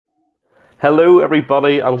Hello,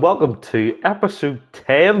 everybody, and welcome to episode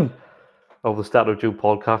 10 of the StattoJoe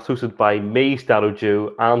podcast, hosted by me,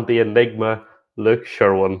 StattoJoe, and the Enigma, Luke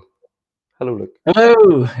Sherwin. Hello, Luke.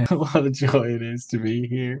 Hello! What a joy it is to be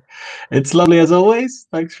here. It's lovely as always.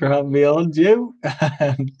 Thanks for having me on, Joe.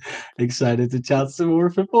 I'm excited to chat some more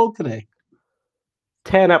football today.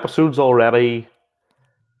 10 episodes already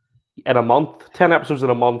in a month. 10 episodes in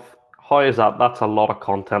a month. How is that? That's a lot of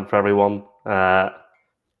content for everyone.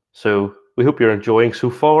 So we hope you're enjoying so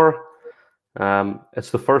far.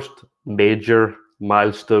 It's the first major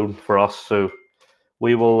milestone for us, so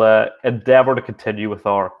we will endeavour to continue with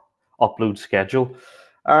our upload schedule.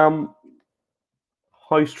 How's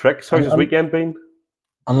Tricks? How's his Un- weekend been?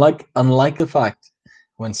 unlike the fact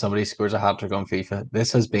when somebody scores a hat-trick on FIFA,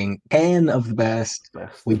 this has been 10 of the best.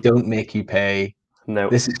 Best. We don't make you pay. No,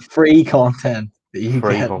 This is free content that you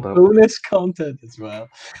free get. content. Bonus content as well.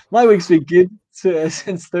 My week's been good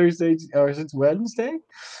since Thursday or since Wednesday.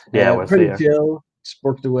 Yeah, Pretty Wednesday. Yeah. chill. Just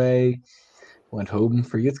worked away. Went home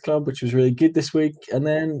for youth club, which was really good this week, and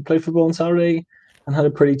then played football on Saturday and had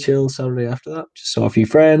a pretty chill Saturday after that. Just saw a few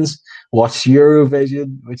friends, watched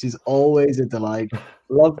Eurovision, which is always a delight.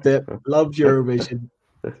 Loved it. Loved Eurovision.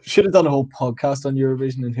 Should have done a whole podcast on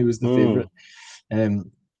Eurovision and who was the favorite.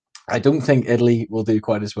 I don't think Italy will do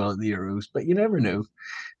quite as well at the Euros, but you never know.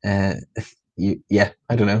 I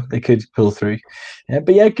don't know. They could pull through.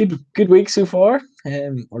 But yeah, good week so far,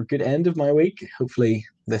 or good end of my week. Hopefully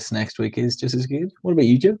this next week is just as good. What about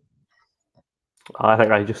you, Joe? I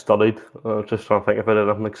think I just studied. Just trying to think if I did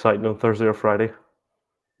anything exciting on Thursday or Friday.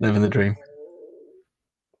 Living the dream.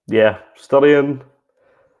 Yeah, studying.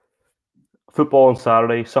 Football on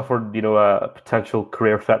Saturday. Suffered, a potential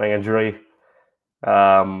career-threatening injury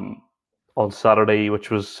on Saturday,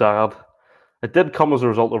 which was sad. It did come as a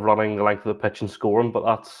result of running the length of the pitch and scoring, but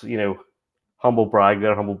that's, humble brag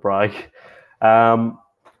there, humble brag. Saw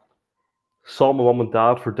my mum and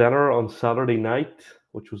dad for dinner on Saturday night,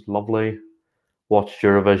 which was lovely. Watched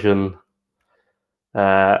Eurovision.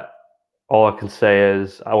 All I can say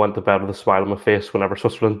is I went to bed with a smile on my face whenever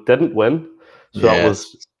Switzerland didn't win. So That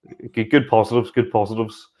was good positives, good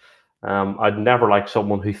positives. I'd never like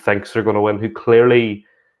someone who thinks they're going to win, who clearly,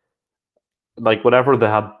 like, whenever they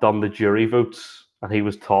had done the jury votes and he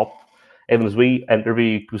was top, even as we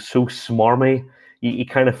interview, he was so smarmy. He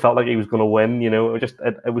kind of felt like he was going to win.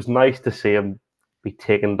 It was nice to see him be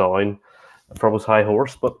taken down from his high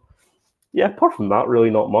horse. But yeah, apart from that, really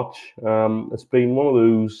not much. It's been one of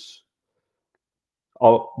those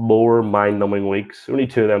more mind-numbing weeks. Only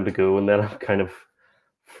 2 of them to go, and then I'm kind of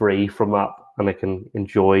free from that, and I can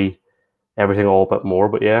enjoy everything all a bit more.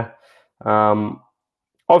 But yeah,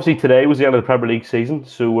 obviously today was the end of the Premier League season,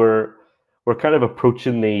 so we're kind of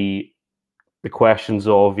approaching the questions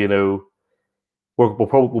of, we'll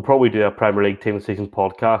probably do a Premier League Team of the Season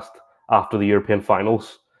podcast after the European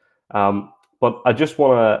finals. But I just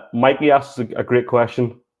want to, Mikey asked a great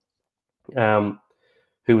question,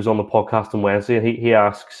 who was on the podcast on Wednesday, and he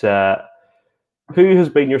asks, who has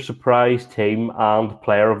been your surprise team and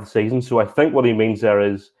player of the season? So I think what he means there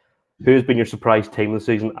is, who has been your surprise team of the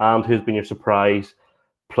season and who's been your surprise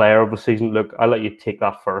player of the season? Look, I'll let you take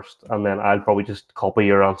that first, and then I'll probably just copy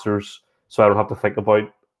your answers so I don't have to think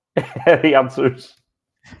about any answers.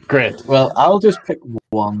 Great. Well, I'll just pick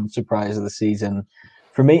one surprise of the season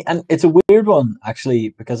for me, and it's a weird one actually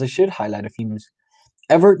because I should highlight a few teams.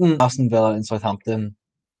 Everton, Aston Villa, and Southampton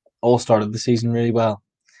all started the season really well.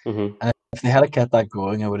 Mm-hmm. And if they had kept that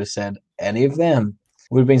going, I would have said any of them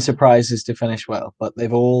would have been surprises to finish well, but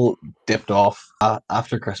they've all dipped off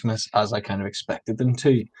after Christmas, as I kind of expected them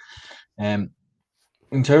to.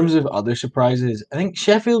 In terms of other surprises, I think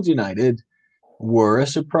Sheffield United were a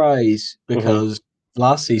surprise because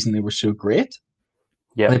last season they were so great.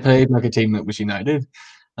 Yeah, They played like a team that was united,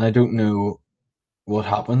 and I don't know what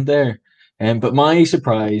happened there. But my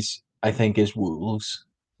surprise, I think, is Wolves.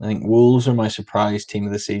 I think Wolves are my surprise team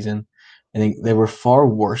of the season. I think they were far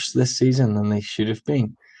worse this season than they should have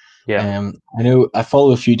been. yeah. I know I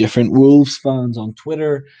follow a few different Wolves fans on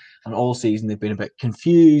Twitter, and all season they've been a bit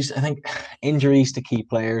confused. I think injuries to key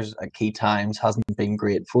players at key times hasn't been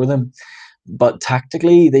great for them, but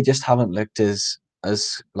tactically they just haven't looked as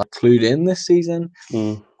like clued in this season.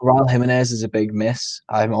 Mm. Raul Jimenez is a big miss.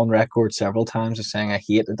 I'm on record several times of saying I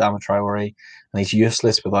hate Adama Traore, and he's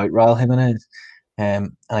useless without Raul Jimenez.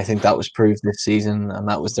 And I think that was proved this season, and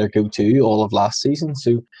that was their go-to all of last season.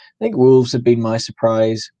 So I think Wolves have been my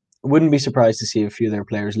surprise. I wouldn't be surprised to see a few of their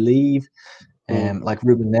players leave. Like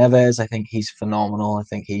Ruben Neves, I think he's phenomenal. I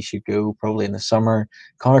think he should go probably in the summer.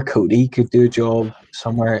 Connor Cody could do a job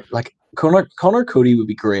somewhere. Like Connor Cody would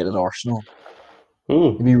be great at Arsenal.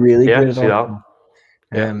 He'd be really Yeah, great at see that. Arsenal.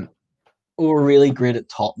 Yeah. Or really great at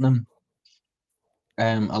Tottenham,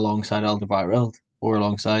 alongside Alderweireld, or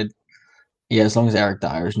alongside, as long as Eric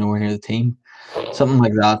Dyer's nowhere near the team, something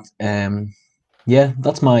like that. Yeah,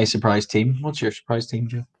 that's my surprise team. What's your surprise team,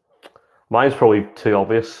 Joe? Mine's probably too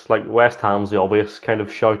obvious. Like West Ham's the obvious kind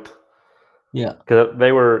of shout Yeah, because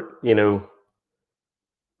they were, they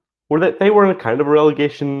were in a kind of a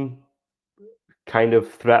relegation kind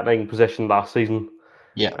of threatening position last season.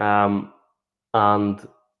 yeah, Um, and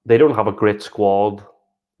they don't have a great squad.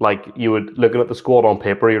 Like you would looking at the squad on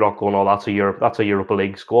paper, you're not going, "Oh, that's a Europa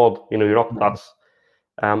League squad." You're not. no,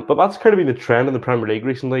 But that's kind of been the trend in the Premier League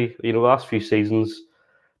recently. The last few seasons,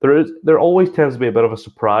 there always tends to be a bit of a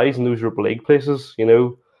surprise in those Europa League places.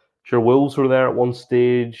 Sure, Wolves were there at one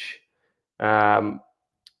stage, and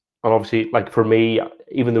obviously, like for me,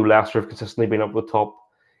 even though Leicester have consistently been up at the top,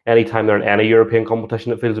 anytime they're in any European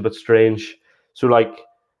competition, it feels a bit strange. So like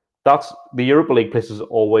that's the Europa League places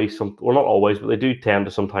always well, not always, but they do tend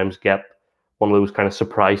to sometimes get one of those kind of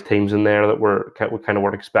surprise teams in there that we kind of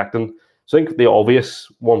weren't expecting. So I think the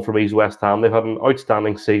obvious one for me is West Ham. They've had an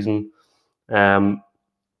outstanding season. Um,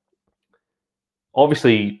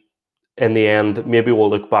 Obviously, in the end, maybe we'll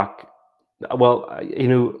look back. Well,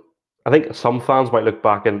 I think some fans might look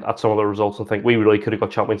back at some of the results and think we really could have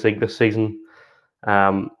got Champions League this season,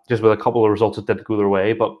 just with a couple of results that didn't go their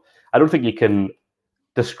way. But I don't think you can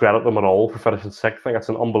discredit them at all for finishing sixth. I think that's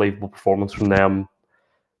an unbelievable performance from them.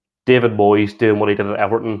 David Moyes doing what he did at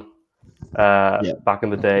Everton yeah. back in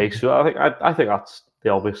the day. So I think that's the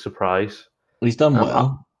obvious surprise. Well, he's done Um,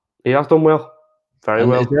 well. he has done well, very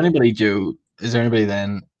And is well. there anybody, Joe? Is there anybody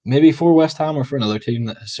then, maybe for West Ham or for another team,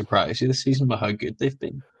 that has surprised you this season by how good they've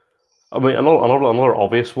been? I mean, another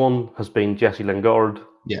obvious one has been Jesse Lingard.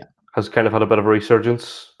 Yeah, Has kind of had a bit of a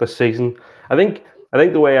resurgence this season. I think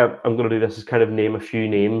the way I'm going to do this is kind of name a few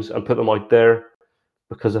names and put them out there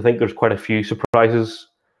because I think there's quite a few surprises.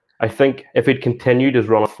 I think if he'd continued his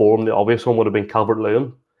run of form, the obvious one would have been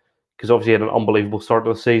Calvert-Lewin because obviously he had an unbelievable start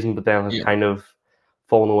to the season, but then has yeah, kind of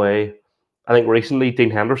fallen away. I think recently Dean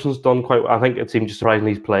Henderson's done quite well. I think it seems just surprising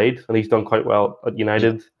he's played and he's done quite well at yeah.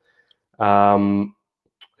 United. Um,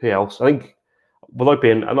 who else? I think without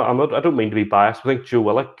being, I don't mean to be biased. I think Joe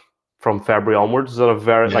Willock from February onwards is that a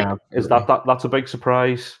very Yeah, is absolutely. that's a big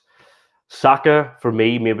surprise. Saka for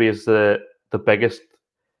me maybe is the biggest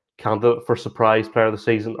candidate for surprise player of the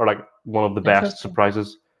season or like one of the best Interesting.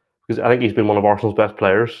 surprises because I think he's been one of Arsenal's best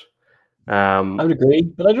players. I Um, would agree,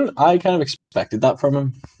 but I don't. I kind of expected that from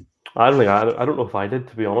him. I don't know if I did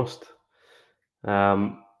to be honest.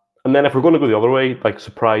 And then if we're going to go the other way, like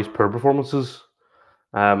surprise per performances,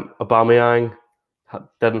 Aubameyang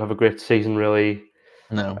didn't have a great season really.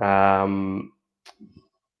 No. Um,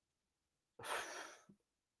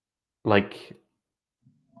 like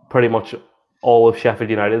pretty much all of Sheffield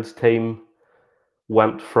United's team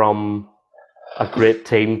went from a great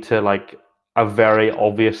team to like a very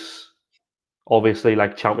obviously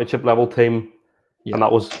like championship level team, and Yeah.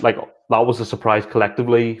 that was a surprise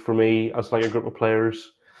collectively for me as like a group of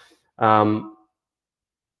players. And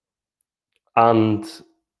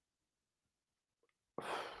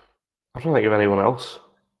I don't think of anyone else.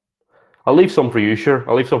 I'll leave some for you, sure.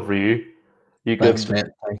 I'll leave some for you. You Thanks, could. mate.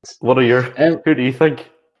 Thanks. What are your? Um, Who do you think?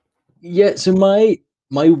 yeah. So my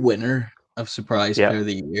winner of surprise Yeah. player of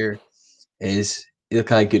the year is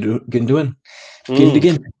Ilkay Gundogan. Mm,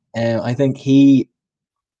 Gundogan. I think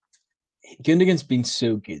Gundogan's been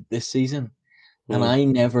so good this season, and mm, I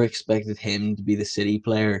never expected him to be the City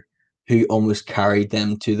player who almost carried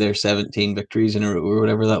them to their 17 victories in a row or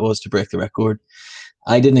whatever that was to break the record.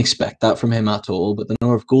 I didn't expect that from him at all, but the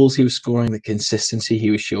number of goals he was scoring, the consistency he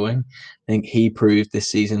was showing, I think he proved this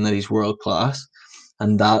season that he's world class.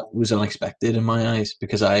 And that was unexpected in my eyes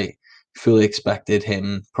because I fully expected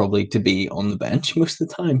him probably to be on the bench most of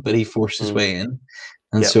the time, but he forced his mm. way in.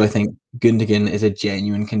 And Yeah. so I think Gundogan is a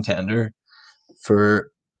genuine contender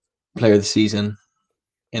for player of the season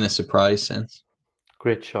in a surprise sense.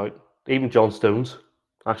 Great shout. Even John Stones,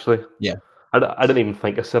 actually. Yeah. I didn't even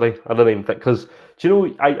think of City. I didn't even think because do you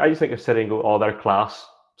know I just think of City and go, oh, they're class.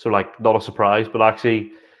 So like not a surprise, but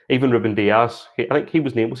actually even Ruben Diaz, I think he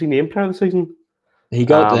was he named player of the season? He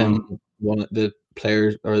got Um, one of the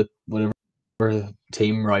players or whatever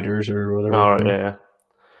team writers or whatever. all right, yeah.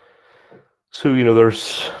 So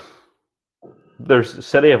there's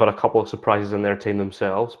City have had a couple of surprises in their team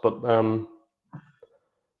themselves, but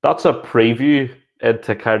that's a preview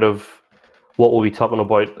into kind of what we'll be talking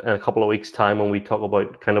about in a couple of weeks' time when we talk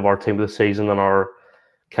about kind of our team of the season and our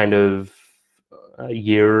kind of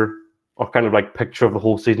year or kind of like picture of the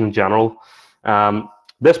whole season in general.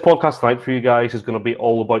 This podcast tonight for you guys is going to be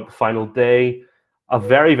all about the final day. A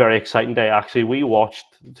very, very exciting day, actually. We watched,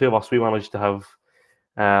 the two of us, we managed to have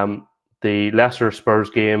the Leicester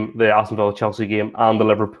Spurs game, the Aston Villa Chelsea game, and the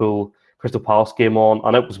Liverpool Crystal Palace game on,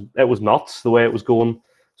 and it was nuts the way it was going,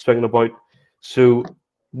 swinging about. So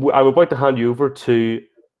I'm about to hand you over to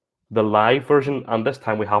the live version, and this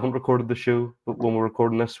time we haven't recorded the show when we're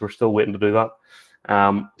recording this. We're still waiting to do that. Surely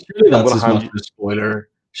I'm that's going to as hand much you. of a spoiler.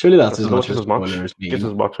 Surely that's as much Just of a as much, spoiler as me. just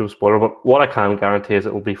as much of a spoiler. But what I can guarantee is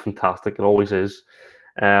it will be fantastic. It always is.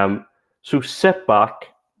 So sit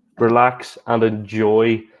back, relax, and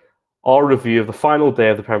enjoy our review of the final day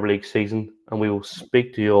of the Premier League season, and we will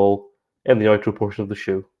speak to you all in the outro portion of the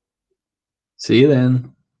show. See you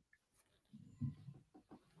then.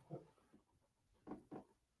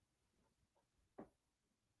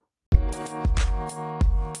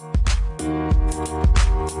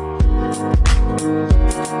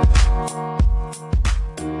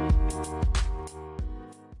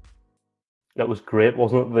 It was great,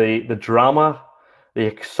 wasn't it? The drama, the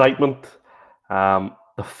excitement, the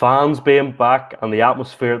fans being back, and the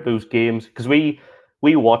atmosphere at those games. Because we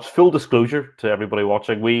watched, full disclosure to everybody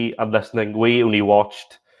watching, we and listening, we only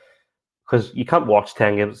watched, because you can't watch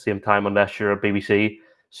 10 games at the same time unless you're a BBC.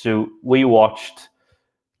 So we watched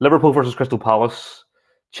Liverpool versus Crystal Palace,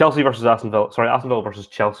 Chelsea versus Aston Villa. Sorry, Aston Villa versus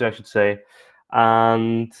Chelsea, I should say,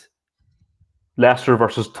 and Leicester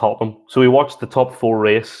versus Tottenham. So we watched the top four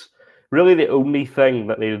race. Really, the only thing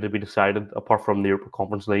that needed to be decided, apart from the Europa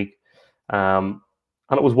Conference League, and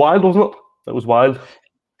it was wild, wasn't it? It was wild.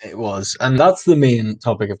 It was, and that's the main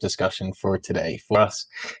topic of discussion for today for us.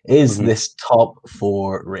 Is this top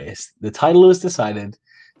four race? The title was decided.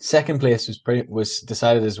 Second place was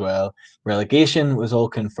decided as well. Relegation was all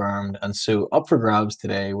confirmed, and so up for grabs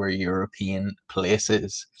today were European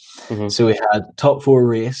places. So we had top four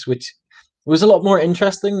race, which was a lot more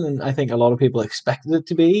interesting than I think a lot of people expected it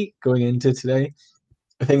to be going into today.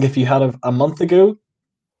 I think if you had a month ago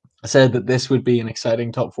said that this would be an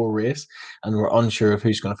exciting top four race and we're unsure of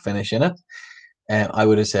who's going to finish in it, I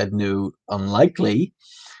would have said no, unlikely.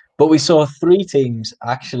 But we saw three teams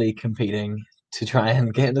actually competing to try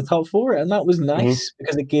and get in the top four, and that was nice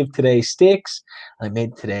because it gave today stakes and it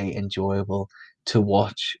made today enjoyable to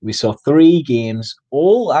watch. We saw three games,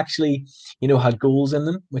 all actually, had goals in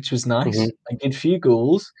them, which was nice. A good few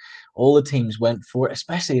goals. All the teams went for it,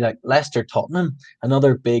 especially like Leicester Tottenham,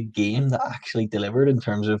 another big game that actually delivered in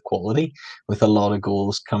terms of quality with a lot of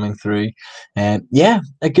goals coming through. And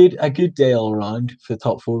a good day all around for the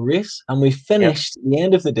top four race. And we finished the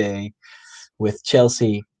end of the day with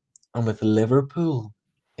Chelsea and with Liverpool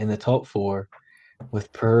in the top four,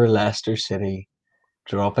 with poor Leicester City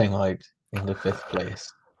dropping out into fifth place.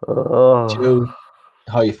 Joe,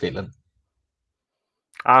 how are you feeling?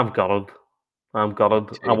 I'm gutted. I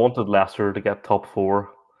wanted Leicester to get top four.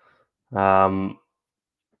 They are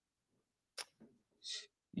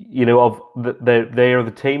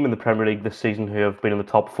the team in the Premier League this season who have been in the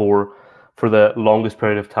top four for the longest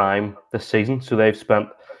period of time this season. So they've spent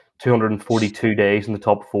 242 days in the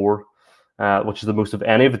top four, which is the most of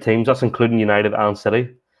any of the teams. That's including United and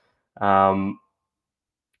City.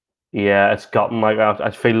 It's gotten like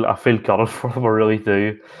I feel gutted for them. I really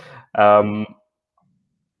do.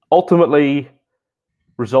 Ultimately,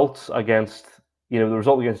 results against the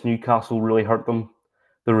result against Newcastle really hurt them.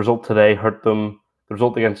 The result today hurt them. The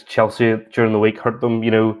result against Chelsea during the week hurt them.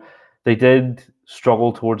 They did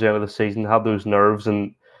struggle towards the end of the season, had those nerves,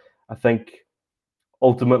 and I think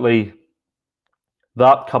ultimately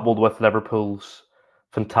that, coupled with Liverpool's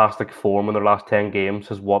fantastic form in their last 10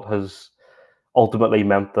 games, is what has ultimately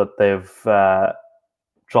meant that they've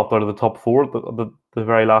dropped out of the top four at the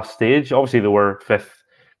very last stage. Obviously, they were fifth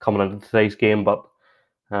coming into today's game, but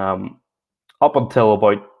up until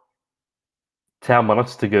about 10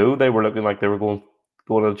 minutes to go, they were looking like they were going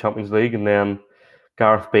to the Champions League, and then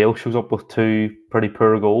Gareth Bale shows up with two pretty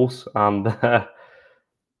poor goals, and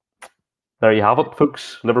there you have it,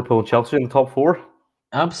 folks. Liverpool and Chelsea in the top four.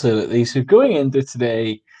 Absolutely. So going into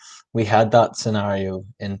today, we had that scenario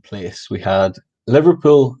in place. We had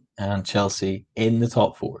Liverpool and Chelsea in the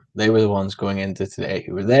top four. They were the ones going into today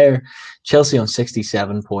who were there. Chelsea on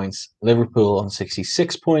 67 points, Liverpool on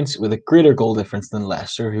 66 points, with a greater goal difference than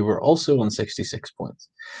Leicester, who were also on 66 points.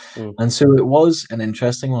 And so it was an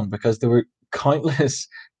interesting one because there were countless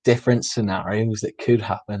different scenarios that could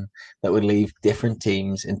happen that would leave different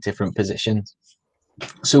teams in different positions.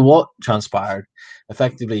 So what transpired?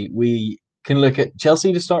 Effectively, we can look at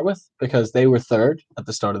Chelsea to start with because they were third at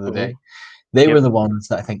the start of the day. They were the ones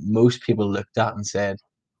that I think most people looked at and said,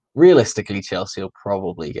 realistically, Chelsea will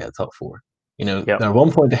probably get top four. They're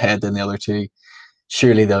 1 point ahead than the other two.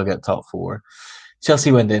 surely they'll get top four.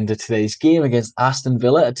 Chelsea went into today's game against Aston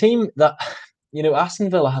Villa, a team that, Aston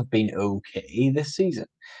Villa have been okay this season.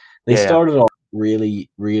 They Yeah, started off really,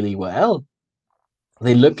 really well.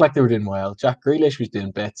 They looked like they were doing well. Jack Grealish was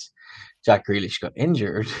doing bits. Jack Grealish got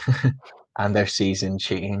injured, and their season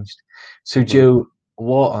changed. So, hmm Joe,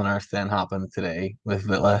 what on earth then happened today with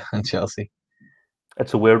Villa and Chelsea?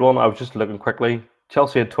 it's a weird one. I was just looking quickly.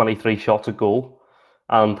 Chelsea had 23 shots at goal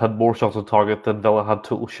and had more shots on target than Villa had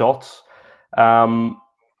total shots. Um,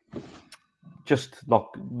 just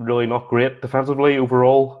not great defensively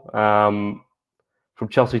overall from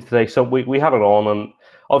Chelsea today. So we had it on, and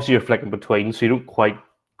obviously you're flicking between, so you don't quite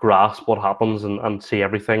grasp what happens and see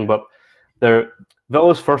everything. But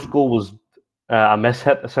Villa's first goal was a miss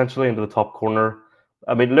hit essentially into the top corner.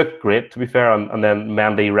 I mean, it looked great to be fair, and then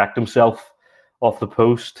Mendy wrecked himself off the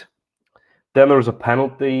post. Then there was a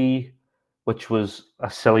penalty, which was a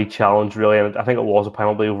silly challenge, really, and I think it was a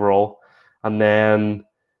penalty overall. And then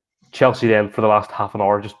Chelsea, then for the last half an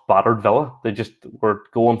hour, just battered Villa. They just were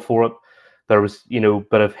going for it. There was, a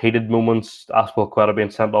bit of heated moments. Aspilicueta being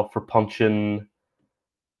sent off for punching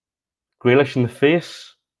Grealish in the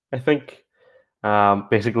face, I think.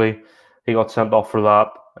 Basically, he got sent off for that.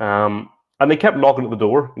 And they kept knocking at the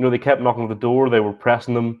door. They kept knocking at the door. They were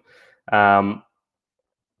pressing them.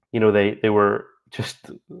 They were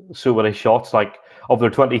just so many shots. Like, of their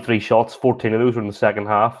 23 shots, 14 of those were in the second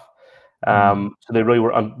half. So they really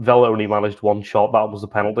were. And Villa only managed one shot. That was the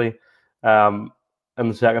penalty in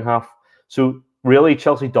the second half. So really,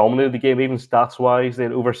 Chelsea dominated the game, even stats-wise. They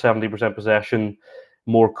had over 70% possession,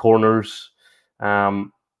 more corners, a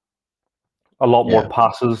lot more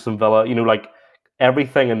passes than Villa. Like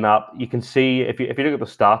everything in that, you can see if you look at the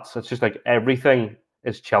stats, it's just like everything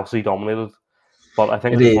is Chelsea dominated. But I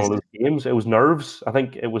think it was just one of those games. It was nerves. I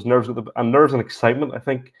think it was nerves and nerves and excitement, I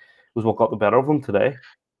think, was what got the better of them today.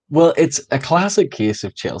 Well, it's a classic case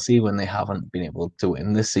of Chelsea when they haven't been able to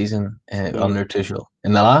win this season under Tuchel.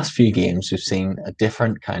 In the last few games, we've seen a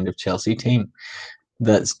different kind of Chelsea team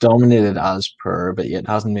that's dominated as per, but yet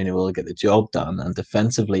hasn't been able to get the job done, and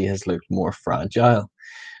defensively has looked more fragile.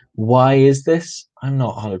 Why is this? I'm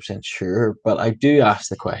not 100% sure, but I do ask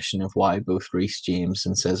the question of why both Reece James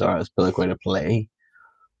and Cesar Azpilicueta play.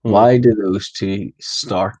 Why do those two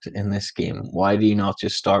start in this game? Why do you not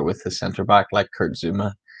just start with the centre back like Kurt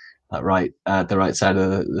Zuma at the right side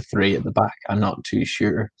of the three at the back? I'm not too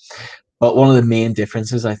sure. But one of the main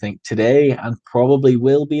differences, I think, today and probably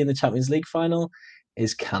will be in the Champions League final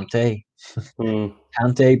is Kante.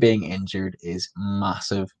 Kante being injured is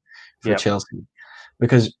massive for Chelsea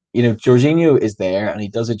because Jorginho is there and he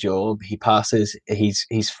does a job. He passes.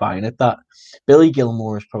 He's fine at that. Billy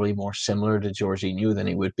Gilmour is probably more similar to Jorginho than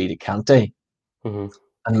he would be to Kante. And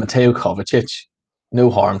Mateo Kovacic, no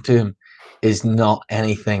harm to him, is not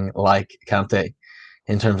anything like Kante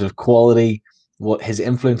in terms of quality, what his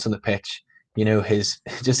influence on the pitch, his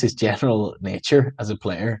general nature as a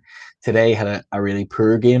player. Today had a really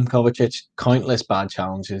poor game. Kovacic, countless bad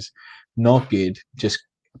challenges, not good. Just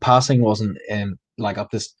passing wasn't up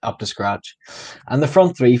to scratch, and the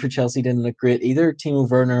front three for Chelsea didn't look great either. Timo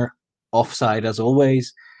Werner offside as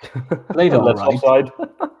always, played all right.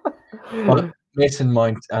 But Mason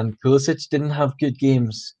Mount and Pulisic didn't have good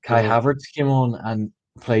games. Kai Havertz came on and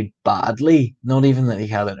played badly. Not even that he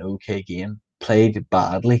had an okay game. Played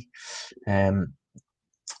badly.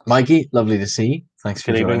 Mikey, lovely to see. Thanks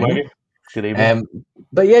for joining. Mikey. Good evening.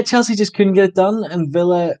 But yeah, Chelsea just couldn't get it done, and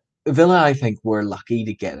Villa, I think, were lucky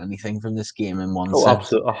to get anything from this game in one sense.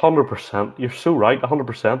 Absolutely, 100%. You're so right,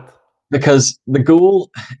 100%. Because the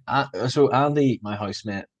goal, so Andy, my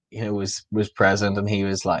housemate, was present, and he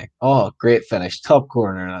was like, "Oh, great finish, top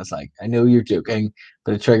corner," and I was like, "I know you're joking,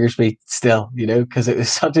 but it triggers me still, because it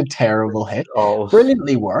was such a terrible hit.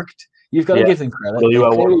 Brilliantly worked. You've got to give them credit. They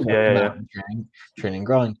clearly worked on training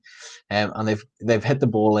ground, and they've hit the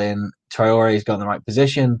ball in. Traore's got in the right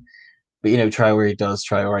position, but Traore does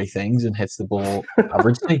Traore things and hits the ball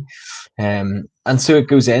averagely, and so it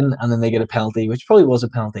goes in, and then they get a penalty, which probably was a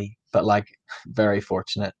penalty, but very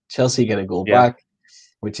fortunate. Chelsea get a goal back,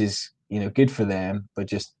 which is good for them, but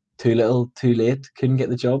just too little, too late. Couldn't get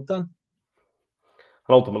the job done. And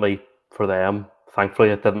ultimately, for them, thankfully,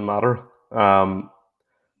 it didn't matter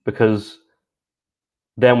because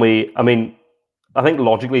then I think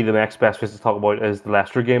logically the next best place to talk about is the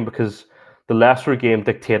Leicester game, because the Leicester game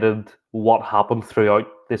dictated what happened throughout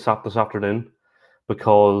this afternoon,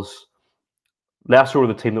 because Leicester were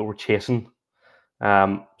the team that were chasing.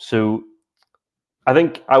 So I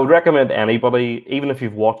think I would recommend anybody, even if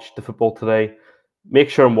you've watched the football today, make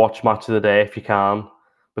sure and watch Match of the Day if you can,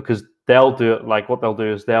 because they'll do it. Like, what they'll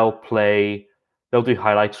do is they'll play they'll do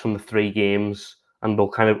highlights from the 3 games and they'll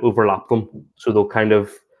kind of overlap them. So they'll kind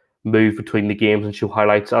of move between the games and show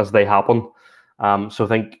highlights as they happen. So I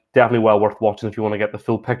think definitely well worth watching if you want to get the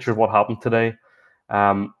full picture of what happened today.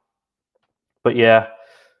 But yeah,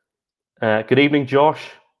 good evening,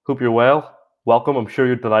 Josh. Hope you're well. Welcome. I'm sure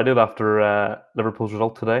you're delighted after Liverpool's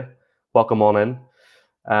result today. Welcome on in.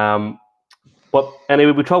 But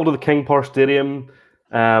anyway, we travelled to the King Power Stadium.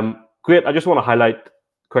 Great. I just want to highlight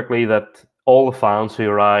quickly that all the fans who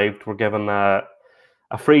arrived were given a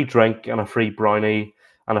free drink and a free brownie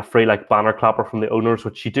and a free banner clapper from the owners,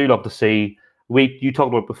 which you do love to see. You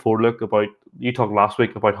talked about before, Luke, you talked last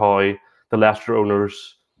week about how the Leicester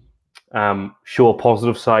owners show a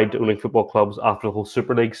positive side to owning football clubs after the whole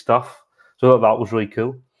Super League stuff. So that was really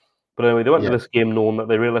cool. But anyway, they went to this game knowing that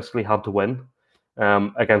they realistically had to win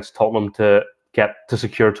against Tottenham to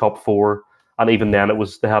secure top 4, and even then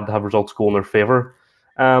they had to have results go in their favour.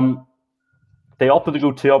 They opted to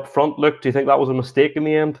go 2 up front. Luke, do you think that was a mistake in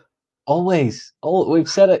the end? Always. We've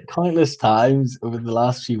said it countless times over the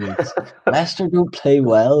last few weeks. Leicester don't play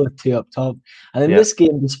well with 2 up top. And in this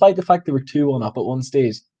game, despite the fact they were 2-1 up at one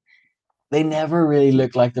stage, they never really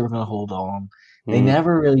looked like they were going to hold on. They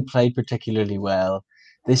never really played particularly well.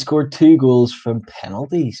 They scored 2 goals from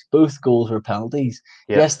penalties. Both goals were penalties.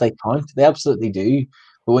 Yes, they count. They absolutely do.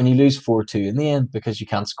 But when you lose 4-2 in the end because you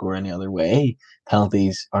can't score any other way,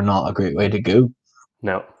 penalties are not a great way to go.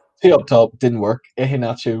 No. 2 up top didn't work.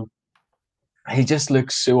 Iheanacho, he just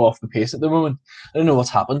looks so off the pace at the moment. I don't know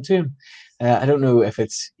what's happened to him. I don't know if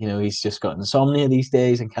it's, he's just got insomnia these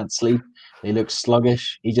days and can't sleep. He looks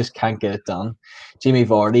sluggish. He just can't get it done. Jamie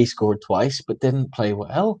Vardy scored twice, but didn't play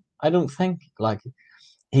well. I don't think.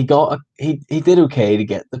 He did okay to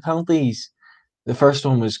get the penalties. The first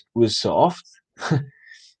one was soft.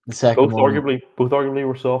 The second both one, arguably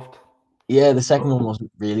were soft. Yeah, the second one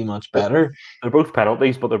wasn't really much better. They're both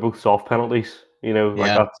penalties, but they're both soft penalties.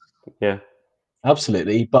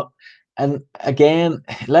 Absolutely. And again,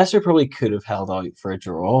 Leicester probably could have held out for a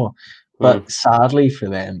draw, but sadly for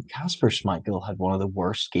them, Kasper Schmeichel had one of the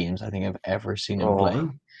worst games I think I've ever seen him play.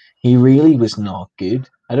 He really was not good.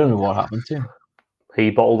 I don't know what happened to him. He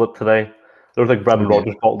bottled it today. I don't think Brendan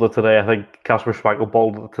Rodgers bottled it today. I think Kasper Schmeichel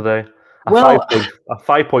bottled it today. A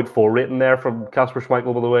 5.4 rating there from Kasper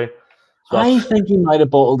Schmeichel, by the way. So I think he might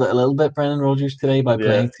have bottled it a little bit, Brendan Rodgers, today by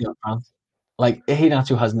playing 2 up front.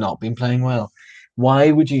 Iheanacho has not been playing well.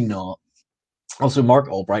 Why would you not? Also, Mark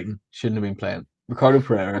Albrighton shouldn't have been playing. Ricardo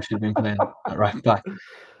Pereira should have been playing at right back.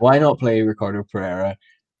 Why not play Ricardo Pereira?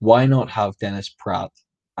 Why not have Dennis Pratt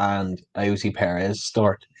and Ayoze Perez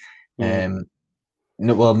start?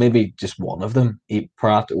 No, well, maybe just one of them,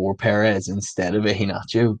 Pratt or Perez instead of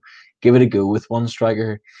Iheanacho. Give it a go with one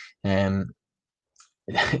striker. I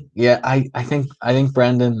think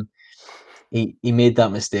Brendan he made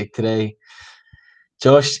that mistake today.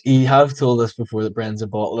 Josh, you have told us before that Brendan's a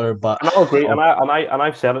bottler, but I'll agree, and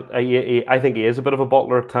I've said it. I think he is a bit of a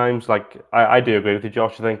bottler at times. I do agree with you,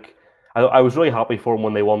 Josh. I think I was really happy for him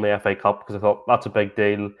when they won the FA Cup because I thought that's a big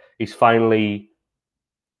deal. He's finally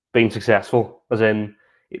been successful, as in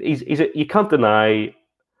you can't deny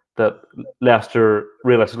that Leicester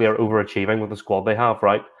realistically are overachieving with the squad they have,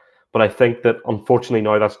 right? But I think that unfortunately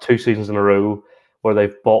now that's 2 seasons in a row where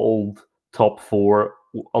they've bottled top 4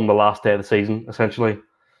 on the last day of the season, essentially.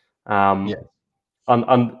 And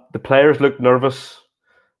the players look nervous,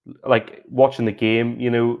 watching the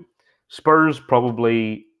game. Spurs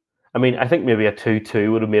probably. I mean, I think maybe a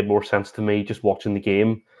 2-2 would have made more sense to me just watching the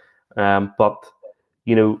game. But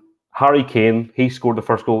Harry Kane, he scored the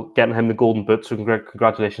first goal, getting him the golden boot. So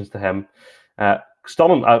congratulations to him.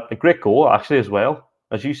 Stunning, a great goal actually as well.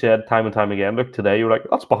 As you said, time and time again. Look, today you were like,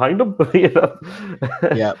 that's behind him.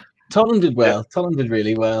 Yeah. Tottenham did well. Tottenham did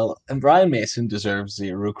really well, and Brian Mason deserves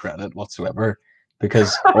 0 credit whatsoever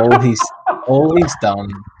because all he's done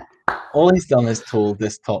is told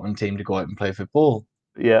this Tottenham team to go out and play football.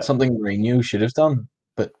 Yeah, something Mourinho should have done,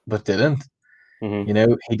 but didn't.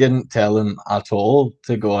 He didn't tell him at all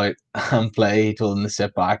to go out and play. He told him to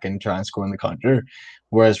sit back and try and score in the counter.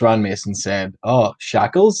 Whereas Ryan Mason said, "Oh,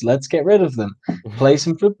 shackles, let's get rid of them, play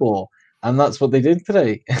some football." And that's what they did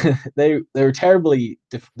today. They were terrible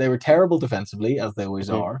defensively, as they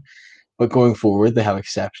always are, but going forward, they have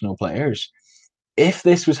exceptional players. If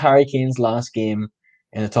this was Harry Kane's last game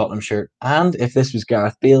in a Tottenham shirt, and if this was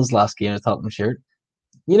Gareth Bale's last game in a Tottenham shirt,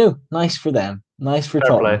 nice for them, nice for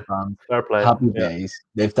Tottenham fans. Fair play. Happy days.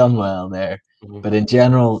 They've done well there. But in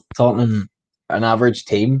general, Tottenham, an average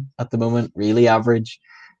team at the moment, really average.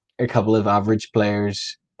 A couple of average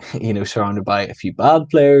players, surrounded by a few bad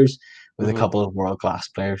players, with a couple of world-class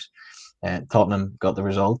players. Tottenham got the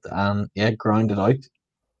result and grounded out.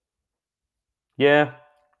 Yeah,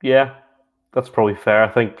 yeah, that's probably fair. I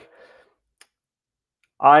think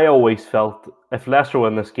I always felt if Leicester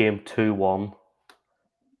win this game 2-1,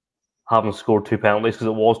 having scored 2 penalties because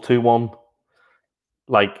it was 2-1,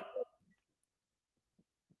 like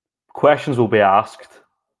questions will be asked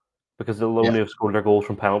because they'll Yeah, only have scored their goals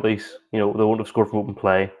from penalties. They won't have scored from open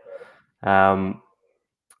play.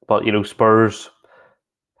 But Spurs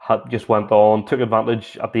had just went on, took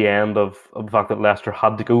advantage at the end of the fact that Leicester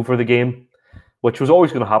had to go for the game, which was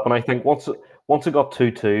always going to happen. I think once it got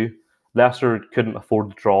 2-2, Leicester couldn't afford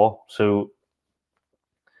to draw, so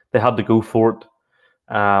they had to go for it.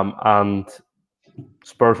 And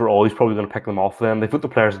Spurs were always probably going to pick them off. Then they've got the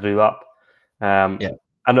players to do that. yeah,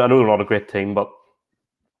 I know they're not a great team, but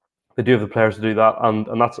they do have the players to do that, and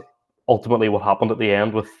that's ultimately what happened at the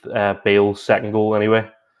end with Bale's second goal. Anyway.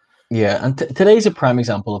 yeah. And today's a prime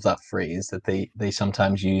example of that phrase that they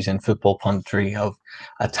sometimes use in football punditry of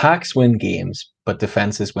attacks win games, but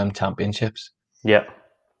defenses win championships. Yeah.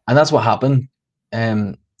 And that's what happened.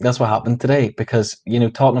 That's what happened today because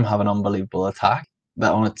Tottenham have an unbelievable attack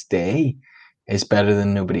that on its day is better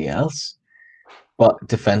than nobody else, but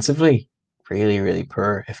defensively, really, really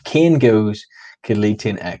poor. If Kane goes, could lead to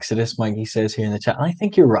an exodus. Mikey says here in the chat, and I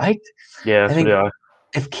think you're right. Yeah, I so think do I.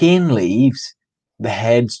 if Kane leaves, the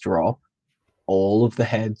heads drop. All of the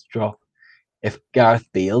heads drop. If Gareth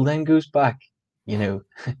Bale then goes back, the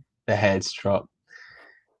heads drop.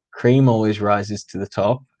 Cream always rises to the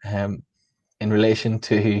top. In relation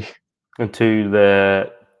to Into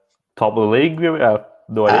the top of the league, maybe? I have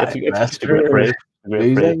no idea. It's just a great Leicester phrase. A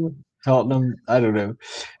great phrase. losing, Tottenham, I don't know.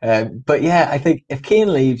 But yeah, I think if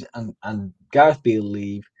Kane leaves and Gareth Bale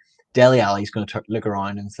leave, Dele Alli's going to look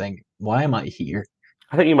around and think, why am I here?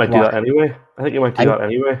 I think you might do Why? that anyway. I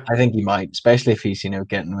think he might, especially if he's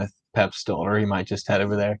getting with Pep's daughter, he might just head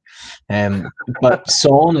over there. But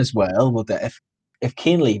Son as well. Will if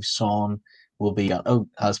Kane leaves, Son will be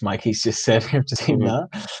as Mikey's just said. I've just seen Mhm.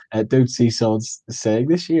 that. Don't see Son's saying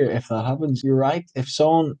this year. If that happens, you're right. If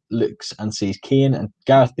Son looks and sees Kane and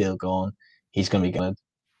Gareth Bale gone, he's going to be good.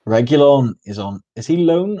 Regulon is on. Is he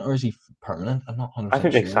loan or is he permanent? I'm not I 100%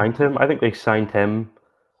 think they sure. signed him. I think they signed him,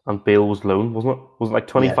 and Bale was loan, wasn't it? Was it like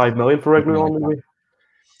Yeah, 25 million for something regular like on that.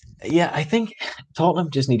 maybe? Yeah, I think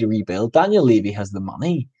Tottenham just need to rebuild. Daniel Levy has the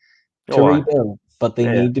money to Oh, aye. rebuild, but they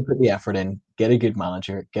Yeah, need to put the effort in, get a good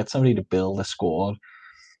manager, get somebody to build a squad.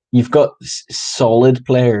 You've got solid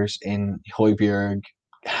players in Højbjerg,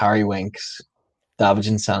 Harry Winks,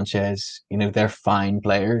 Davidson Sanchez. They're fine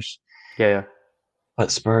players, yeah, yeah.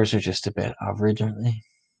 but Spurs are just a bit average, aren't they?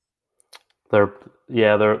 They're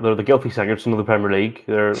they're the guilty Sigurdsson of the Premier League.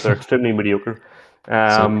 They're extremely mediocre. So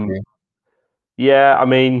Um, true. yeah, I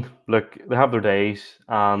mean, look, they have their days,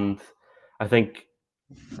 and I think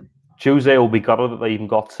Jose will be gutted that they even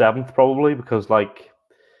got seventh, probably because he'll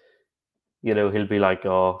be like,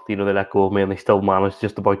 oh, they let go of me and they still managed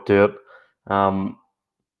just about do it. I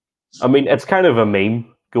mean, it's kind of a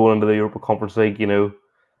meme going into the Europa Conference League,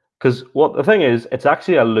 because what the thing is, it's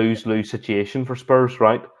actually a lose-lose situation for Spurs,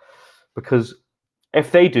 right? Because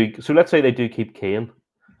if they do, so let's say they do keep Kane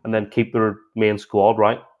and then keep their main squad,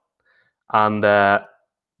 right? And they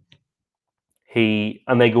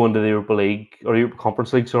go into the Europa League or Europa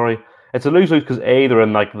Conference League, sorry. It's a lose-lose because they're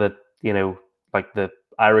in like the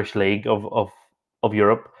Irish League of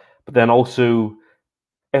Europe, but then also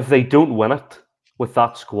if they don't win it with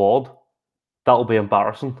that squad, that'll be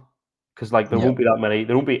embarrassing because there Yeah, won't be that many,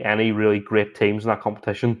 there won't be any really great teams in that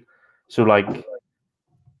competition. So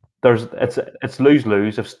it's lose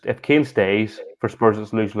lose. If Kane stays for Spurs,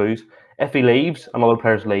 it's lose lose. If he leaves and other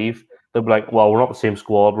players leave, they'll be like, well, we're not the same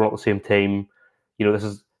squad, we're not the same team. This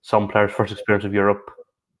is some players' first experience of Europe.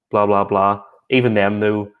 Blah blah blah. Even them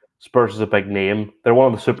though, Spurs is a big name. They're one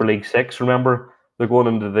of the Super League Six. Remember, they're going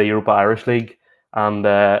into the Europa Irish League, and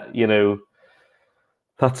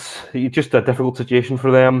that's just a difficult situation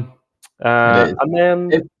for them. it is. And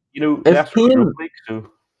then If if Leicester are Europa Kane League,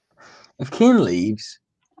 so if Kane leaves,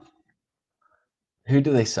 who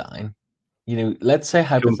do they sign? Let's say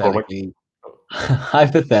Joe McCormick.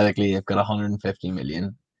 hypothetically, they've got 150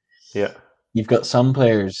 million. Yeah, You've got some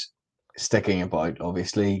players sticking about,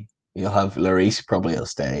 obviously. You'll have Lloris, probably he'll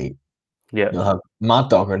stay. yeah. You'll have Matt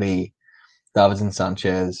Doherty, Davidson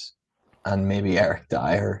Sanchez, and maybe Eric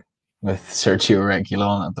Dyer with Sergio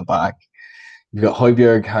Reguilon at the back. You've got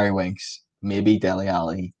Højbjerg, Harry Winks, maybe Dele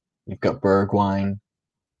Alli. You've got Bergwijn.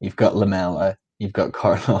 You've got Lamela. You've got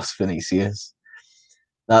Carlos Vinicius.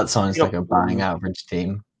 That sounds like a bang average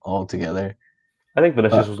team altogether. I think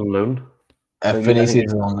Vinicius But was on loan. if I think Vinicius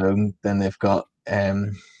is on loan, then they've got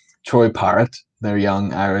Troy Parrott, their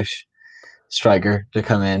young Irish striker, to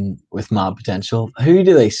come in with mad potential. Who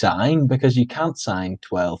do they sign? Because you can't sign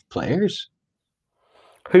 12 players.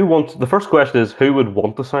 Who wants? The first question is who would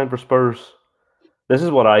want to sign for Spurs? This is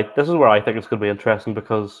where I think it's going to be interesting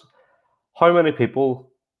because how many people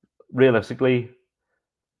realistically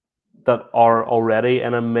that are already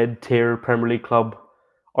in a mid-tier Premier League club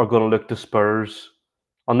are going to look to Spurs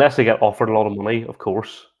unless they get offered a lot of money, of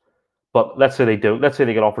course. But let's say they don't. Let's say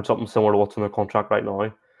they get offered something similar to what's in their contract right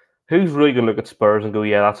now. Who's really going to look at Spurs and go,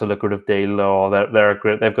 yeah, that's a lucrative deal. Oh, they're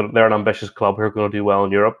great. They're an ambitious club who are going to do well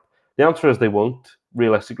in Europe. The answer is they won't.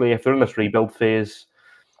 Realistically, if they're in this rebuild phase,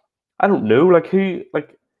 I don't know. Who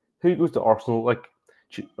goes to Arsenal?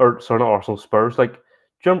 Or sorry, not Arsenal, Spurs.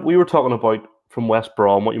 We were talking about from West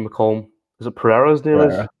Brom. What you would call him? Is it Pereira's name?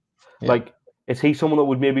 Pereira. Yeah. Is he someone that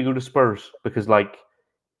would maybe go to Spurs because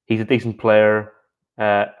he's a decent player?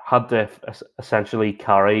 Had to essentially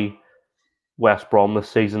carry West Brom this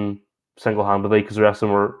season single-handedly because the rest of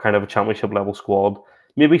them were kind of a championship level squad.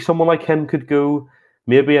 Maybe someone like him could go.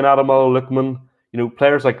 Maybe an Adam Luckman.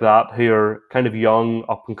 Players like that who are kind of young,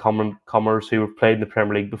 up-and-comers who have played in the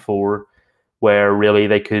Premier League before, where really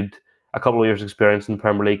they could, a couple of years' experience in the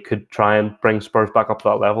Premier League, could try and bring Spurs back up to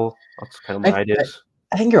that level. That's kind of my ideas.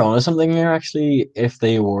 I think you're onto something here, actually. If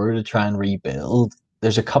they were to try and rebuild,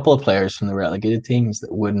 there's a couple of players from the relegated teams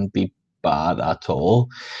that wouldn't be bad at all.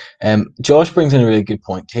 Josh brings in a really good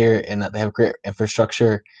point here in that they have great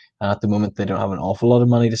infrastructure, and at the moment they don't have an awful lot of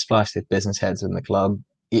money to splash. They have business heads in the club.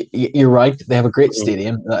 You're right. They have a great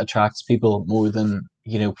stadium that attracts people more than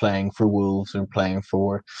playing for Wolves or playing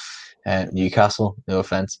for Newcastle. No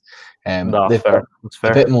offense. No, they've fair.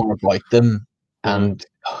 got a bit more about them, Mhm.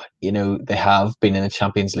 and they have been in a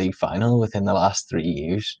Champions League final within the last 3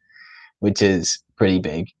 years, which is pretty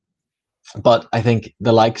big. But I think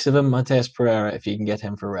the likes of him, Mateus Pereira, if you can get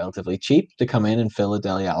him for relatively cheap to come in and fill a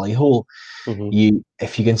Dele Alli hole,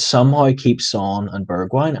 if you can somehow keep Son and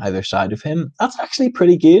Bergwijn either side of him, that's actually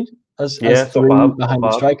pretty good as three behind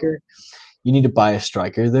the striker. You need to buy a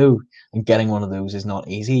striker though, and getting one of those is not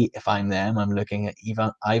easy. If I'm them, I'm looking at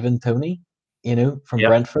Ivan Toney, from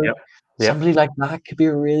Brentford. Yep. Somebody like that could be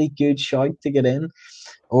a really good shout to get in.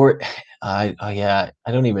 Or, I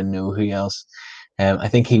don't even know who else. I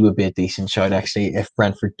think he would be a decent shout actually if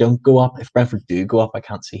Brentford don't go up. If Brentford do go up, I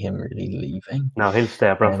can't see him really leaving. No, he'll stay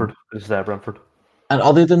at Brentford. And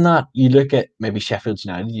other than that, you look at maybe Sheffield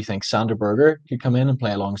United. You think Sander Berger could come in and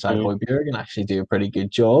play alongside Højbjerg and actually do a pretty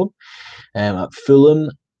good job. At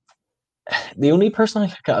Fulham, the only person I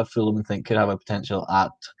look at Fulham and think could have a potential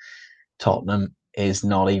at Tottenham is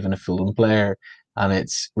not even a Fulham player, and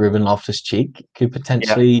it's Ruben Loftus-Cheek. Could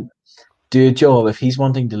potentially do a job if he's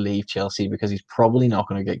wanting to leave Chelsea because he's probably not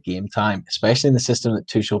going to get game time, especially in the system that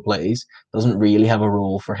Tuchel plays. Doesn't really have a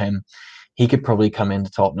role for him. He could probably come into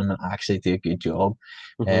Tottenham and actually do a good job.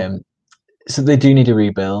 So they do need to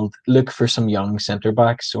rebuild. Look for some young centre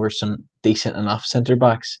backs or some decent enough centre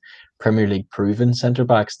backs, Premier League proven centre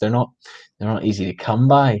backs. They're not easy to come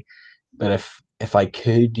by. But if I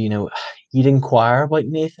could, you'd inquire about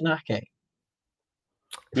Nathan Ake.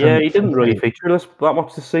 He didn't really feature that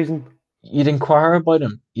much this season. You'd inquire about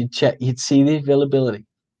him. You'd see the availability.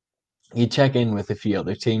 You'd check in with a few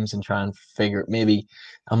other teams and try and figure maybe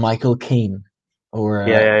a Michael Keane or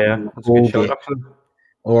That's a good shout, actually.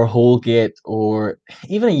 Or Holgate or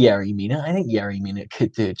even a Yerry Mina. I think Yerry Mina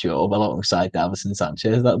could do a job alongside Davison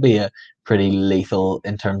Sanchez. That'd be a pretty lethal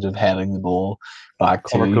in terms of heading the ball back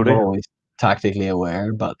to. You're always tactically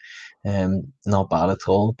aware, but not bad at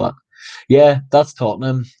all. But yeah, that's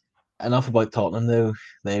Tottenham. Enough about Tottenham though.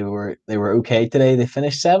 They were okay today. They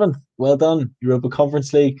finished 7th. Well done. Europa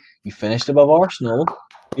Conference League. You finished above Arsenal.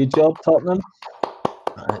 Good job, Tottenham.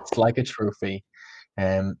 It's like a trophy.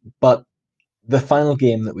 But the final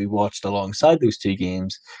game that we watched alongside those two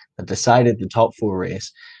games that decided the top 4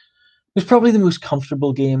 race was probably the most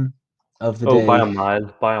comfortable game of the day. By a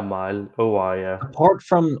mile. Oh, yeah. Apart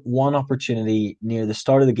from one opportunity near the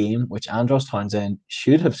start of the game, which Andros Townsend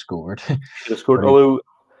should have scored. Although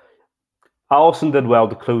Alisson did well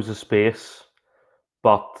to close the space,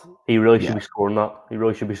 but he really should be scoring that.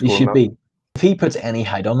 He should be. If he puts any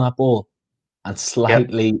height on that ball and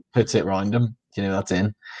slightly puts it round him, that's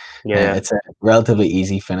in. It's a relatively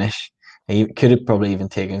easy finish. He could have probably even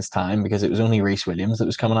taken his time because it was only Reece Williams that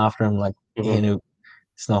was coming after him.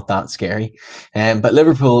 It's not that scary. But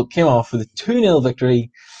Liverpool came off with a 2-0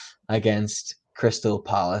 victory against Crystal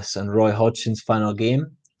Palace and Roy Hodgson's final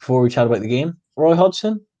game. Before we chat about the game, Roy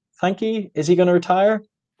Hodgson, thank you. Is he going to retire?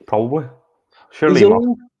 Probably. Surely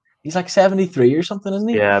not. He's like 73 or something, isn't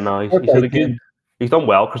he? Yeah, no, he's done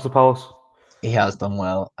well, Crystal Palace. he has done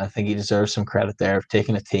well. I think he deserves some credit there of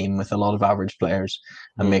taking a team with a lot of average players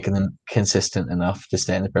and Mhm. making them consistent enough to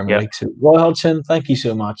stay in the Premier Yeah, League. So Roy Hodgson, thank you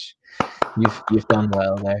so much. You've done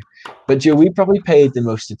well there. But Joe, we probably paid the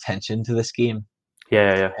most attention to this game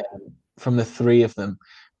yeah. from the three of them.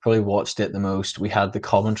 Probably watched it the most. We had the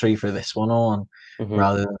commentary for this one on Hmm.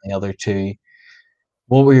 rather than the other two.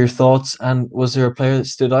 What were your thoughts? And was there a player that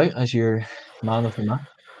stood out as your man of the match?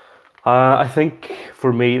 I think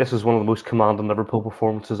for me, this is one of the most commanding Liverpool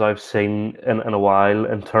performances I've seen in a while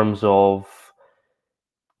in terms of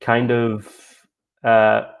kind of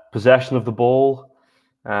possession of the ball.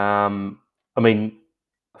 I mean,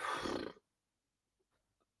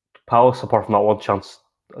 Palace, apart from that one chance,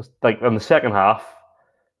 like in the second half,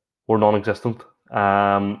 were non-existent.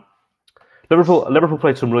 Um, Liverpool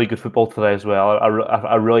played some really good football today as well.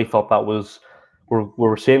 I really thought that was we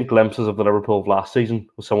were seeing glimpses of the Liverpool of last season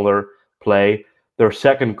with some of their play. Their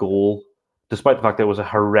second goal, despite the fact that it was a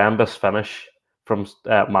horrendous finish from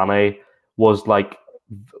Mane, was like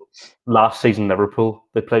last season Liverpool.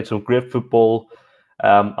 They played some great football.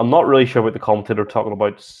 I'm not really sure what the commentator talking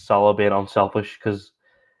about Salah being unselfish because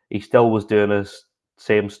he still was doing his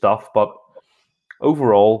same stuff, but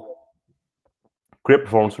overall, great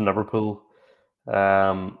performance from Liverpool.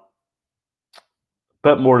 Um,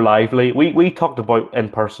 bit more lively. We talked about in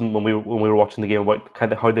person when we were watching the game about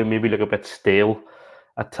kind of how they maybe look a bit stale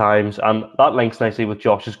at times, and that links nicely with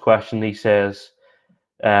Josh's question. He says,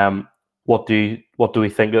 what do we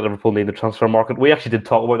think that Liverpool need in the transfer market?" We actually did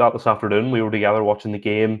talk about that this afternoon. We were together watching the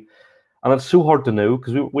game, and it's so hard to know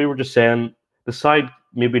because we were just saying the side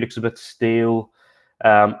maybe looks a bit stale.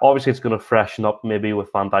 Obviously, it's going to freshen up maybe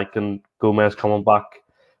with Van Dijk and Gomez coming back,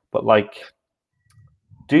 but like,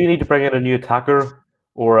 do you need to bring in a new attacker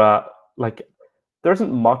or like? There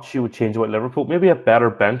isn't much you would change about Liverpool. Maybe a better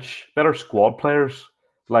bench, better squad players.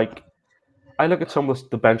 Like I look at some of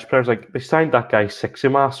the bench players. Like they signed that guy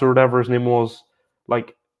Siximas or whatever his name was.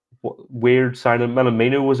 Like weird signing.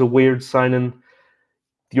 Minamino was a weird signing.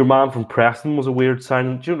 Your man from Preston was a weird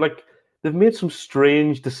signing. Do you know, like they've made some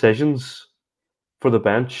strange decisions for the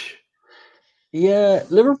bench. Yeah,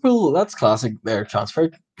 Liverpool, that's classic. Their transfer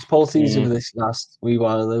policies over Mm, this last wee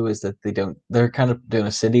while, though, is that they're kind of doing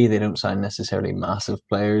a city. They don't sign necessarily massive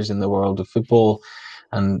players in the world of football,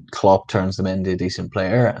 and Klopp turns them into a decent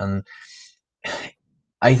player. And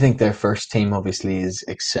I think their first team obviously is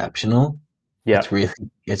exceptional. yeah,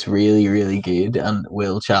 It's really, really good and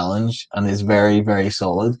will challenge and is very, very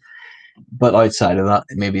solid. But outside of that,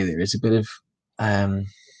 maybe there is a bit of, um,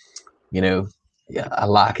 you know, yeah, a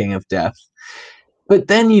lacking of depth. But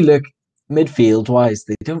then you look midfield wise,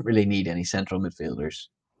 they don't really need any central midfielders.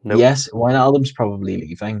 nope, Yes, Wijnaldum's probably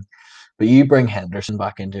leaving, but you bring Henderson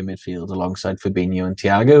back into midfield alongside Fabinho and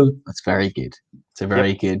Thiago. That's very good. It's a very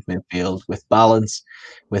yep. good midfield with balance,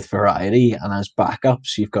 with variety, and as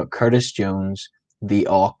backups, you've got Curtis Jones, the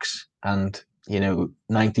Ox, and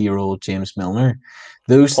 90-year-old James Milner.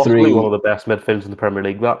 Those Possibly one of three, the best midfields in the Premier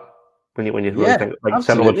League. That when you really yeah, think like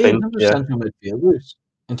central absolutely. In midfield, terms of yeah. central midfielders,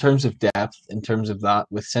 in terms of depth, in terms of that,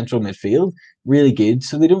 with central midfield, really good.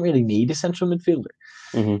 So they don't really need a central midfielder.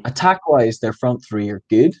 Hmm. Attack wise, their front three are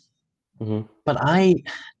good. Hmm. But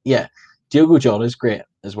yeah, Diogo Jota is great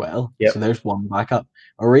as well. So Yep. there's one backup.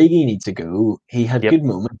 Origi needs to go. He had Yep. good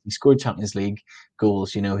moments. He scored Champions League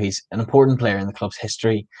goals. He's an important player in the club's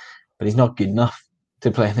history, but he's not good enough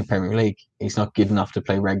to play in the Premier League. He's not good enough to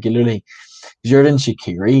play regularly. Jordan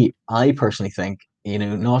Shaqiri, I personally think,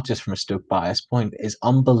 not just from a Stoke bias point, is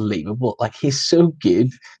unbelievable. Like he's so good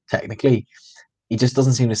technically. He just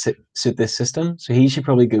doesn't seem to suit this system. So he should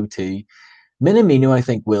probably go too. Minamino, I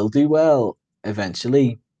think, will do well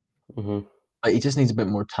eventually, Hmm. but he just needs a bit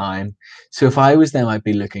more time. So if I was them, I'd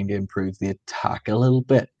be looking to improve the attack a little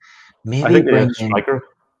bit. I Maybe think they need a bring in, striker.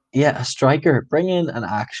 yeah, a striker. Bring in an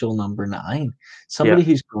actual number nine, Yeah. somebody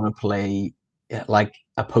who's going to play like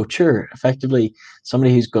a poacher, effectively,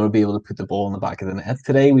 somebody who's going to be able to put the ball in the back of the net.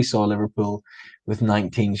 Today we saw Liverpool with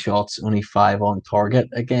 19 shots, only five on target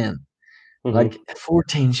again. Hmm. Like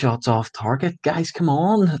 14 shots off target, guys, come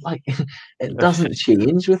on. Like it That's doesn't just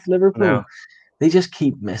change with no. Liverpool. They just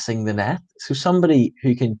keep missing the net. So somebody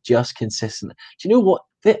who can just consistent. Do you know what?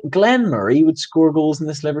 Glenn Murray would score goals in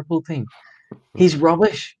this Liverpool team. He's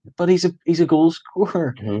rubbish, but he's a goal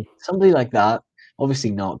scorer. Hmm. Somebody like that.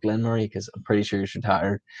 Obviously not Glenn Murray because I'm pretty sure he's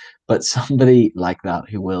retired. But somebody like that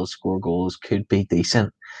who will score goals could be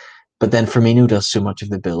decent. But then Firmino does so much of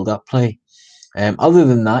the build-up play. Other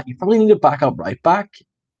than that, you probably need a backup right back.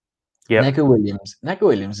 Yep. Neco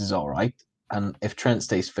Williams is all right, and if Trent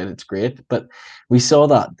stays fit, it's great. But we saw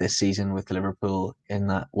that this season with Liverpool in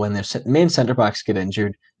that when their main centre backs get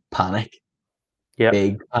injured, panic. Yeah,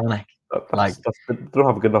 big panic. Like they don't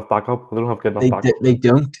have a good enough backup. They don't have good enough backup. they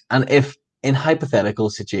don't. And if in hypothetical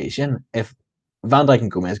situation, if Van Dijk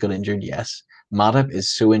and Gomez got injured, yes, Matip is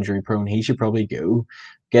so injury prone, he should probably go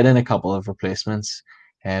get in a couple of replacements.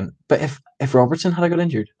 But if Robertson had got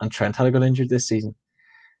injured and Trent had got injured this season,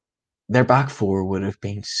 their back four would have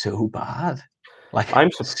been so bad, like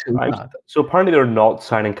so bad. So apparently they're not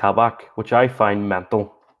signing Kabak, which I find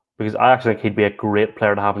mental because I actually think he'd be a great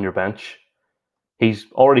player to have on your bench. He's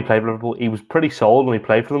already played for Liverpool. He was pretty solid when he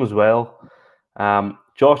played for them as well.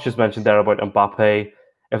 Josh just mentioned there about Mbappe.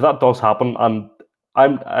 If that does happen, and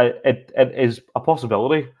it is a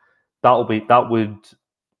possibility, that would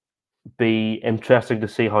be interesting to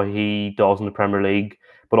see how he does in the Premier League.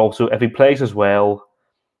 But also, if he plays as well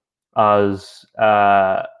as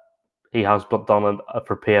he has done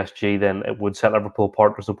for PSG, then it would set Liverpool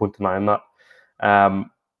apart. There's no point denying that.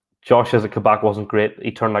 Josh says that Kabak wasn't great.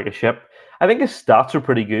 He turned like a ship. I think his stats are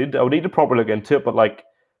pretty good. I would need to properly look into it, but like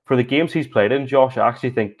for the games he's played in, Josh, I actually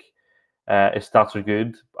think his stats are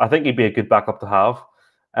good. I think he'd be a good backup to have.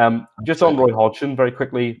 Just on Roy Hodgson, very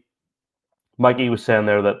quickly, Mikey was saying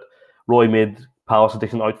there that Roy made Palace a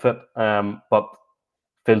decent outfit, but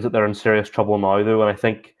feels that they're in serious trouble now, though. And I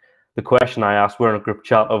think the question I asked, we're in a group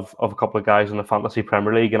chat of a couple of guys in the Fantasy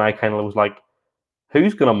Premier League, and I kind of was like,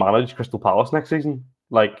 who's going to manage Crystal Palace next season?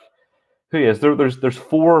 Like, who is there? There's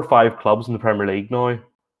 4 or 5 clubs in the Premier League now.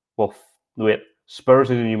 Well, wait, Spurs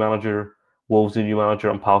need a new manager, Wolves need a new manager,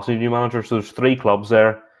 and Palace need a new manager. So there's 3 clubs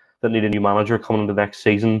there that need a new manager coming into next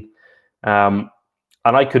season. And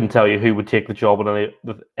I couldn't tell you who would take the job in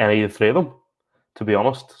any of the 3 of them, to be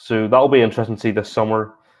honest. So that'll be interesting to see this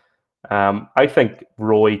summer. I think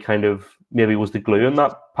Roy kind of maybe was the glue in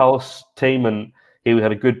that Palace team, and he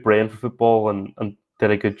had a good brain for football and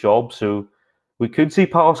did a good job. So we could see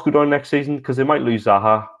Palace go down next season because they might lose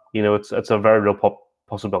Zaha. You know, it's a very real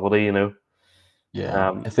possibility. You know,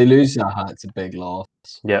 Yeah, if they lose Zaha, it's a big loss.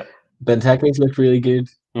 Yeah, Benteke's looked really good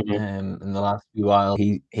mm-hmm. in the last few while.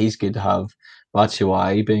 He's good to have.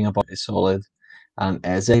 Batshuayi being a is solid, and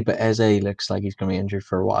Eze, but Eze looks like he's going to be injured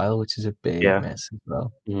for a while, which is a big miss as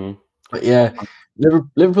well. Mm-hmm. But yeah,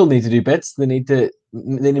 Liverpool need to do bits. They need to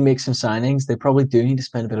make some signings. They probably do need to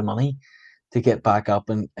spend a bit of money to get back up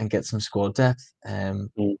and get some squad depth.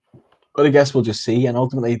 But I guess we'll just see. And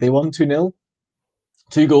ultimately, they won 2-0.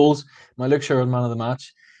 2 goals. My Luke Sherwin man of the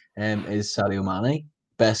match is Sadio Mane.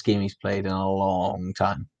 Best game he's played in a long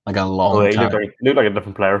time. Like a long time. He looked like a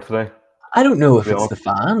different player today. I don't know if it's the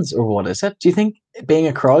fans or what is it. Do you think being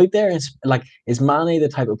a crowd there is Mane the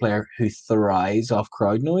type of player who thrives off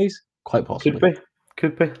crowd noise? Quite possibly.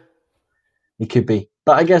 Could be. He could be.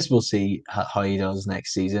 But I guess we'll see how he does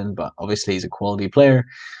next season. But obviously he's a quality player.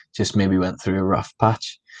 Just maybe went through a rough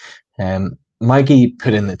patch. Mikey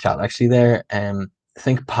put in the chat actually there. I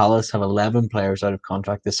think Palace have 11 players out of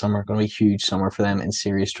contract this summer. Going to be a huge summer for them, in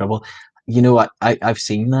serious trouble. You know, I've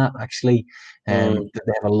seen that actually. They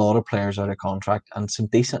have a lot of players out of contract and some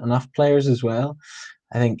decent enough players as well.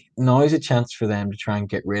 I think now is a chance for them to try and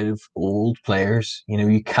get rid of old players. You know,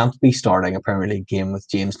 you can't be starting a Premier League game with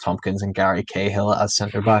James Tompkins and Gary Cahill as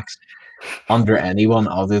centre backs under anyone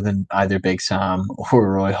other than either Big Sam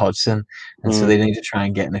or Roy Hodgson. And so they need to try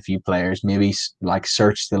and get in a few players, maybe like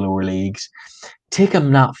search the lower leagues. Take a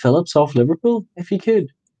Nat Phillips off Liverpool if you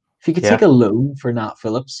could. If you could take a loan for Nat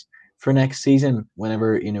Phillips for next season,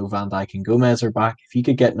 whenever, you know, Van Dijk and Gomez are back, if you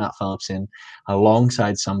could get Nat Phillips in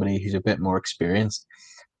alongside somebody who's a bit more experienced,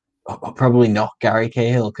 probably not Gary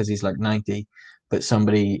Cahill because he's like 90, but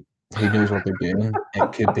somebody who knows what they're doing,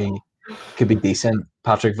 it could be decent.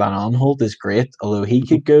 Patrick Van Aanholt is great, although he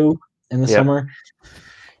could go in the summer.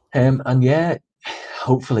 And yeah,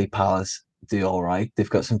 hopefully Palace do all right. They've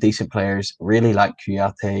got some decent players. Really like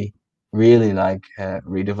Kouyaté, really like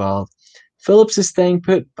Riedewald. Phillips is staying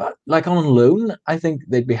put, but like on loan, I think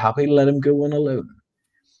they'd be happy to let him go on a loan.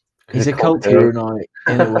 He's a cult hero now,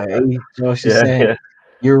 in a way. Josh is saying. Yeah.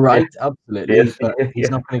 You're right, absolutely, yes, but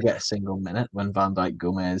he's not going to get a single minute when Van Dijk,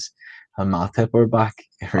 Gomez, and Matip are back.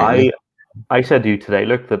 Really. I said to you today,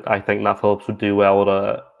 look, that I think Nat Phillips would do well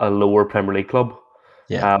at a lower Premier League club.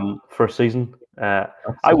 For a season. I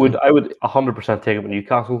would 100% take him at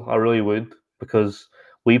Newcastle. I really would, because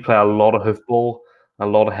we play a lot of hoofball, a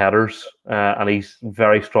lot of headers, and he's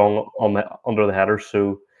very strong under the headers.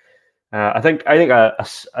 So I think a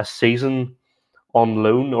season on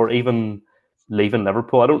loan or even leaving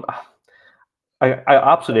Liverpool, I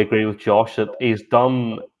absolutely agree with Josh that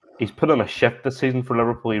he's put in a shift this season for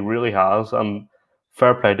Liverpool. He really has, and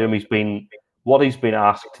fair play to him. What he's been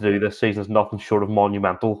asked to do this season is nothing short of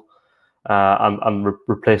monumental, and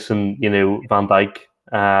replacing, you know, Van Dijk.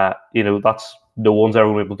 You know, that's no one's ever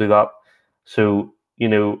going to be able to do that. So,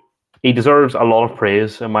 he deserves a lot of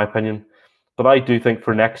praise, in my opinion. But I do think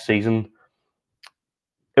for next season,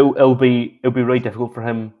 it'll be really difficult for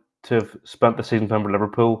him to have spent the season playing for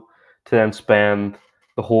Liverpool to then spend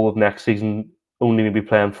the whole of next season only maybe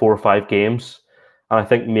playing 4 or 5 games. And I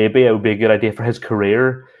think maybe it would be a good idea for his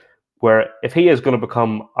career, where if he is going to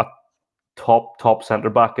become a top centre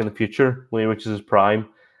back in the future when he reaches his prime,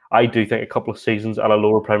 I do think a couple of seasons at a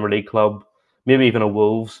lower Premier League club, maybe even a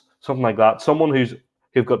Wolves, something like that. Someone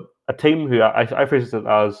who've got a team who I phrase it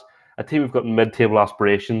as a team who've got mid-table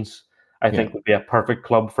aspirations. I think would be a perfect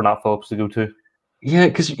club for Nat Phillips to go to. Yeah,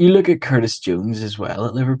 because you look at Curtis Jones as well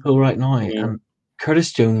at Liverpool right now, Mm. and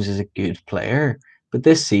Curtis Jones is a good player, but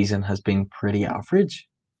this season has been pretty average.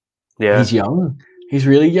 Yeah. He's young, he's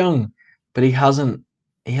really young, but he hasn't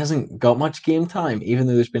got much game time, even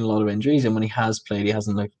though there's been a lot of injuries, and when he has played, he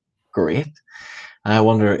hasn't looked great. And I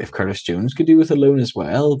wonder if Curtis Jones could do with a loan as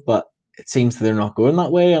well, but it seems they're not going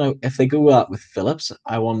that way. And if they go that with Phillips,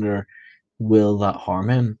 I wonder, will that harm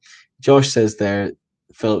him? Josh says there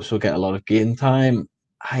Phillips will get a lot of game time.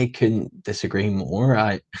 I couldn't disagree more.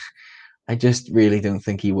 I just really don't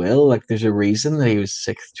think he will. Like, there's a reason that he was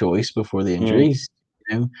sixth choice before the Mm. injuries.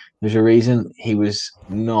 There's a reason he was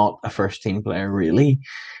not a first team player. Really,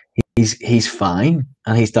 he's fine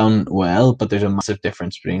and he's done well, but there's a massive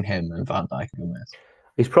difference between him and Van Dijk and Gomez.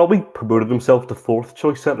 He's probably promoted himself to 4th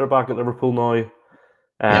choice centre back at Liverpool now.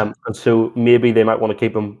 Yeah. And so maybe they might want to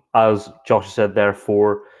keep him, as Josh said there,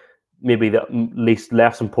 for maybe the least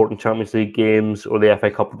less important Champions League games or the FA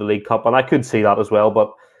Cup or the League Cup. And I could see that as well,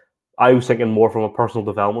 but I was thinking more from a personal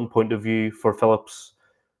development point of view for Phillips.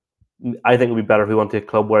 I think it would be better if he went to a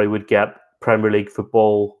club where he would get Premier League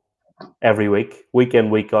football every week in,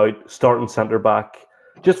 week out, starting centre back.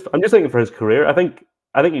 I'm just thinking for his career. I think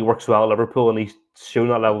he works well at Liverpool and he's shown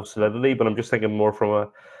that level of solidity. But I'm just thinking more from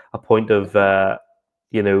a point of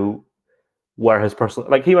where his personal,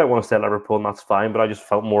 like, he might want to stay at Liverpool and that's fine. But I just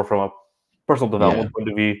felt more from a personal development point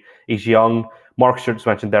of view. He's young. Mark Stewart's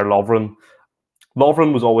mentioned there Lovren.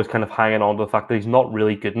 Lovren was always kind of hanging on to the fact that he's not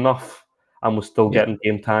really good enough and was still getting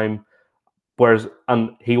game time. Whereas,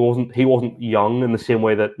 and he wasn't young in the same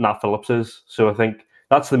way that Nat Phillips is. So I think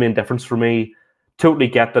that's the main difference for me. Totally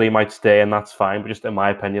get that he might stay, and that's fine. But just in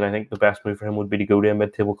my opinion, I think the best move for him would be to go to a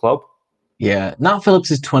mid-table club. Yeah. Nat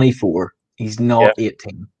Phillips is 24. He's not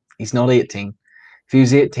 18. He's not 18. If he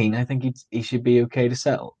was 18, I think he should be okay to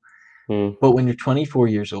settle. But when you're 24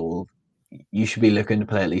 years old, you should be looking to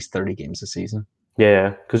play at least 30 games a season. Yeah,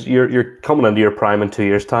 because you're coming into your prime in 2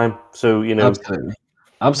 years' time. So,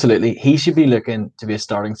 Absolutely. He should be looking to be a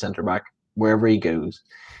starting centre-back wherever he goes.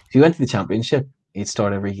 If he went to the Championship, he'd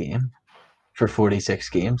start every game for 46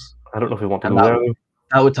 games. I don't know if he want to go there.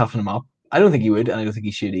 That would toughen him up. I don't think he would, and I don't think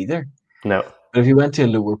he should either. No. But if he went to a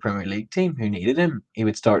lower Premier League team who needed him, he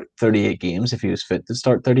would start 38 games if he was fit to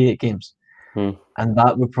start 38 games. And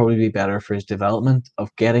that would probably be better for his development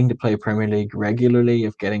of getting to play Premier League regularly,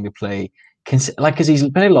 of getting to play, because he's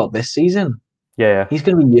played a lot this season. Yeah. He's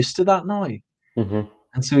going to be used to that now. Mm-hmm.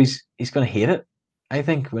 And so he's going to hate it, I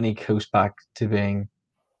think, when he goes back to being,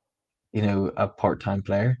 a part-time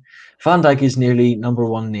player. Van Dijk is nearly number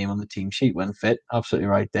one name on the team sheet when fit. Absolutely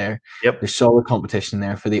right there. Yep. There's solid competition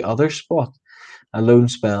there for the other spot. A loan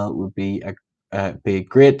spell would be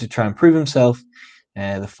great to try and prove himself.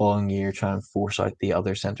 The following year, try and force out the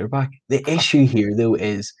other centre back. The issue here, though,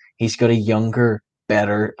 is he's got a younger,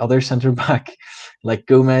 better other centre back. Like,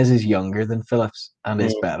 Gomez is younger than Phillips and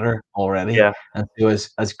is better already. Yeah. And so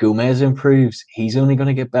as Gomez improves, he's only going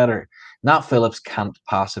to get better. Nat Phillips can't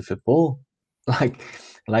pass a football.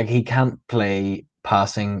 Like he can't play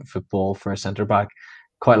passing football for a centre back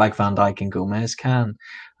quite like Van Dijk and Gomez can.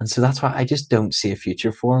 And so that's why I just don't see a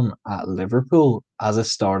future for him at Liverpool as a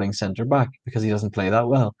starting centre back, because he doesn't play that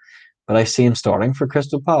well. But I see him starting for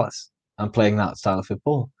Crystal Palace and playing that style of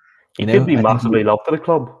football. He could be massively loved at a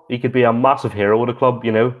club. He could be a massive hero at a club,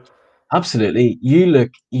 Absolutely. You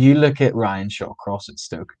look at Ryan Shawcross at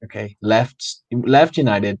Stoke, okay? Left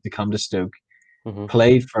United to come to Stoke,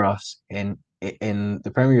 played for us in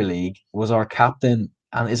the Premier League, was our captain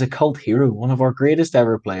and is a cult hero, one of our greatest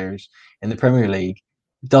ever players in the Premier League.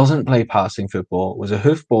 Doesn't play passing football, was a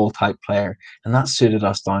hoofball type player, and that suited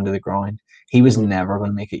us down to the ground. He was never going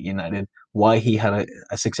to make it United. Why he had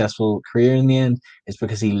a successful career in the end is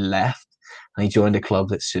because he left and he joined a club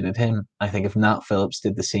that suited him. I think if Nat Phillips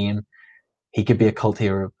did the same, he could be a cult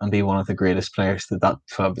hero and be one of the greatest players that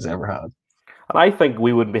club has ever had. And I think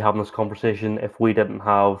we wouldn't be having this conversation if we didn't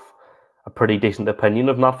have a pretty decent opinion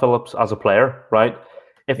of Nat Phillips as a player, right?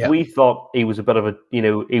 If we thought he was a bit of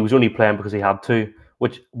he was only playing because he had to,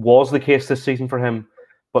 which was the case this season for him.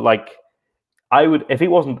 But like, I would, if he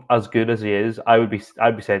wasn't as good as he is, I'd be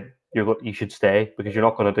saying you should stay because you're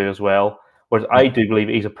not going to do as well. Whereas I do believe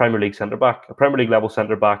he's a Premier League centre back, a Premier League level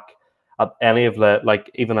centre back at any of the like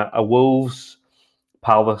even a Wolves,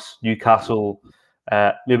 Palace, Newcastle,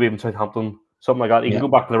 maybe even Southampton, something like that. You can go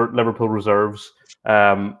back to Liverpool reserves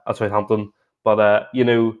at Southampton, but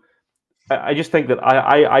I just think that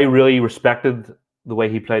I really respected the way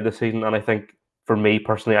he played this season, and I think for me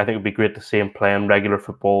personally, I think it'd be great to see him playing regular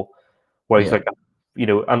football, where he's like,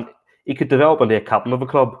 and he could develop into a captain of a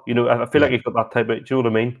club. I feel like he's got that type of. Do you know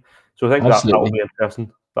what I mean? So I think that will be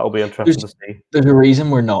interesting. That will be interesting to see. There's a reason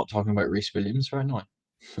we're not talking about Reece Williams right now.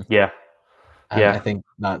 Yeah. And I think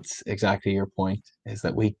that's exactly your point, is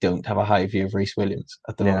that we don't have a high view of Reece Williams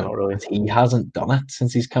at the moment. Not really. He hasn't done it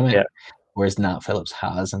since he's come in. Yeah. Whereas Nat Phillips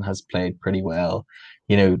has and has played pretty well.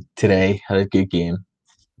 Today had a good game.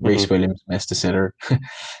 Reece Williams missed a sitter.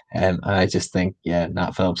 And I just think,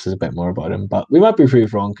 Nat Phillips is a bit more about him. But we might be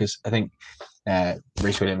proved wrong because I think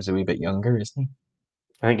Reece Williams is a wee bit younger, isn't he?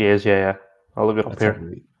 I think he is, yeah. I'll look it up here.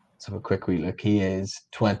 Let's have a quick wee look. He is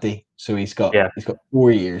 20, so he's got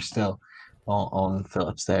 4 years still on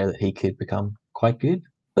Phillips there that he could become quite good.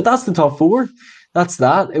 But that's the top four. That's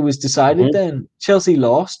that. It was decided then. Chelsea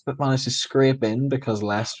lost, but managed to scrape in because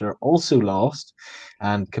Leicester also lost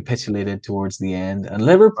and capitulated towards the end. And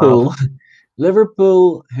Liverpool,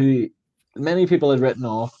 Liverpool, who many people had written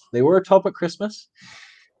off, they were top at Christmas,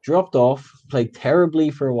 dropped off, played terribly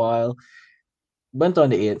for a while, went down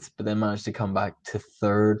to 8th, but then managed to come back to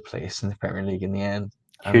 3rd place in the Premier League in the end.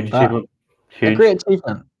 Huge achievement. A great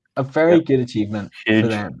achievement. A very good achievement for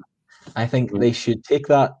them. I think they should take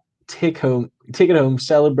it home,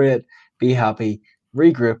 celebrate, be happy,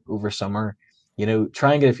 regroup over summer,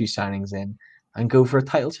 try and get a few signings in and go for a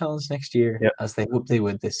title challenge next year, as they hope they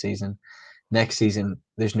would this season. Next season,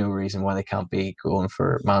 there's no reason why they can't be going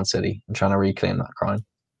for Man City and trying to reclaim that crown.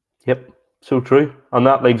 Yep, so true. And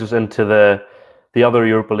that leads us into the other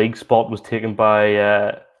Europa League spot was taken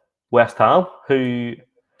by West Ham, who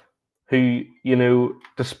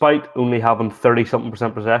despite only having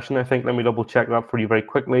 30-something% possession, I think, let me double check that for you very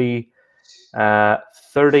quickly,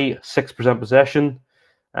 36% possession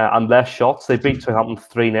and less shots. They beat Southampton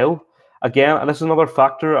 3-0. Again, and this is another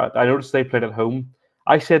factor, I noticed they played at home.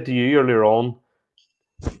 I said to you earlier on,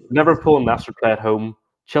 Liverpool and Leicester play at home,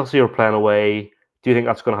 Chelsea are playing away. Do you think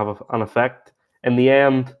that's going to have an effect? In the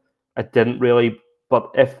end, it didn't really,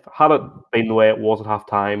 but had it been the way it was at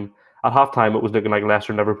halftime it was looking like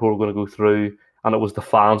Leicester and Liverpool were going to go through, and it was the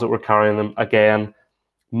fans that were carrying them. Again,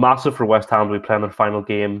 massive for West Ham to be playing their final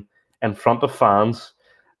game in front of fans.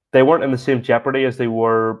 They weren't in the same jeopardy as they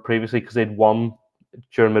were previously because they'd won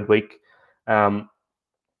during midweek. And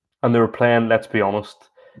they were playing, let's be honest,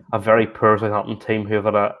 a very poor Southampton team who have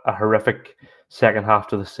had a horrific second half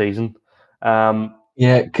to the season.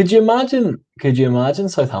 Could you imagine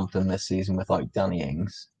Southampton this season without Danny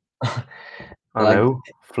Ings? I know.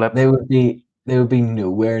 Flip. They would be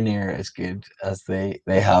nowhere near as good as they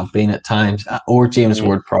have been at times. Or James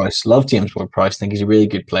Ward-Prowse. Love James Ward-Prowse. Think he's a really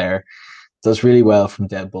good player. Does really well from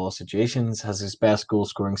dead ball situations. Has his best goal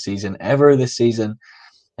scoring season ever this season.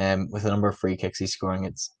 With the number of free kicks he's scoring,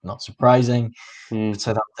 it's not surprising. But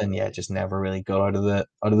Southampton, just never really got out of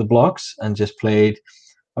the blocks and just played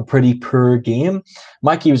a pretty poor game.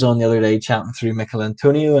 Mikey was on the other day chatting through Mikel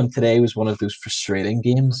Antonio, and today was one of those frustrating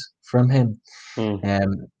games from him.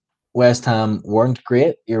 West Ham weren't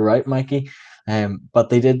great, you're right, Mikey, but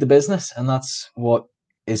they did the business, and that's what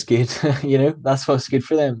is good. That's what's good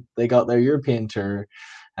for them. They got their European tour,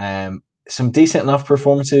 some decent enough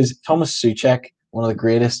performances. Thomas Souček, one of the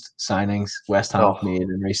greatest signings West Ham have made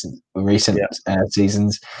in recent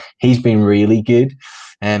seasons. He's been really good.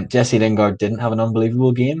 Jesse Lingard didn't have an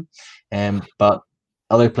unbelievable game, but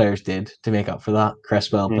other players did to make up for that.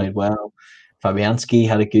 Cresswell played well. Fabianski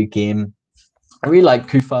had a good game. I really like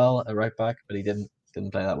Kufal at right back, but he didn't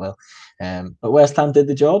play that well. But West Ham did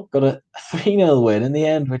the job, got a 3-0 win in the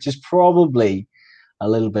end, which is probably a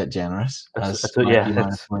little bit generous. It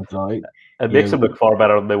makes them look far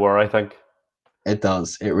better than they were, I think. It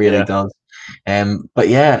does. It really does. But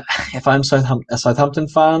if I'm a Southampton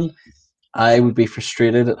fan, I would be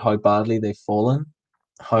frustrated at how badly they've fallen,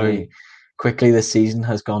 how quickly this season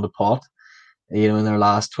has gone to pot. In their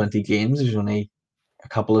last 20 games, there's only a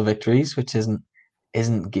couple of victories, which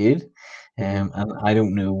isn't good. And I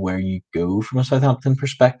don't know where you go from a Southampton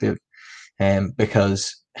perspective.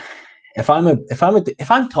 Because if I'm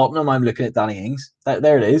Tottenham, I'm looking at Danny Ings.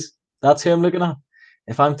 There it is. That's who I'm looking at.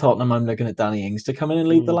 If I'm Tottenham, I'm looking at Danny Ings to come in and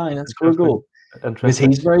lead the line and score a goal. Because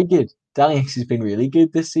he's very good. Danny Ings has been really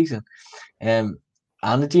good this season.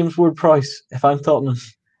 and a James Ward-Prowse. If I'm Tottenham,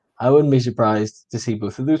 I wouldn't be surprised to see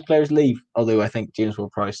both of those players leave. Although I think James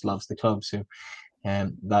Ward-Prowse loves the club, so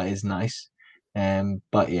that is nice.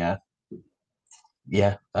 But yeah,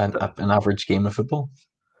 an average game of football.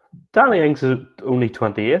 Danny Ings is only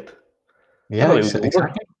 28. I Yeah, thought he was older.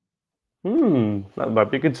 exactly. That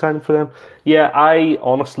might be a good sign for them. Yeah, I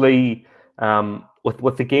honestly,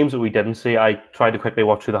 with the games that we didn't see, I tried to quickly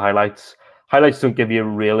watch through the highlights. Highlights don't give you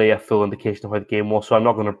really a full indication of how the game was, so I'm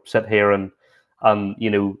not going to sit here and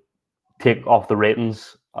take off the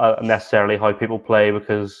ratings necessarily how people play,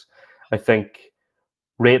 because I think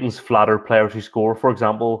ratings flatter players who score. For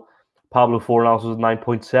example, Pablo Fornals was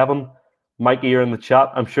 9.7. Mikey, you're in the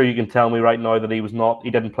chat. I'm sure you can tell me right now that he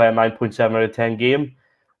didn't play a 9.7 out of 10 game.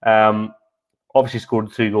 Obviously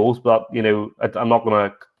scored 2 goals, but I'm not going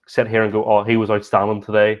to sit here and go, oh, he was outstanding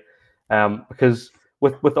today, because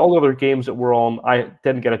with all the other games that were on, I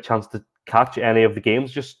didn't get a chance to catch any of the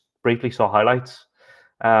games. Just briefly saw highlights.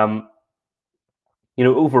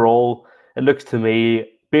 Overall, it looks to me,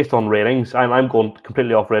 based on ratings, I'm going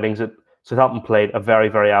completely off ratings, that Southampton played a very,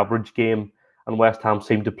 very average game, and West Ham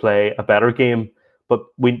seemed to play a better game. But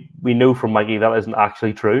we know from Mikey that isn't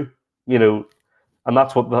actually true. And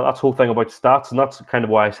that's the whole thing about stats, and that's kind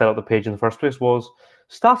of why I set up the page in the first place. Was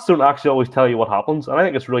stats don't actually always tell you what happens, and I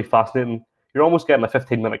think it's really fascinating. You're almost getting a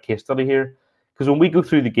 15-minute case study here, because when we go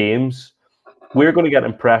through the games, we're going to get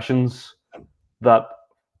impressions that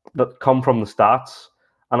come from the stats,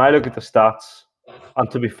 and I look at the stats,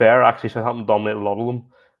 and to be fair, actually Southampton dominated a lot of them.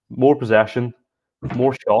 More possession,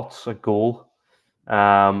 more shots at goal,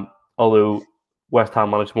 although West Ham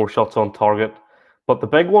managed more shots on target. But the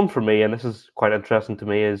big one for me, and this is quite interesting to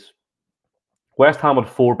me, is West Ham had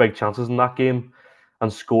 4 big chances in that game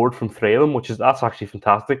and scored from 3 of them, that's actually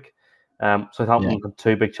fantastic. Southampton had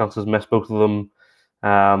 2 big chances, missed both of them,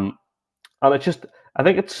 and I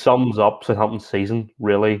think it sums up Southampton's season,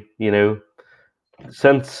 really.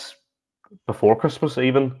 Since before Christmas,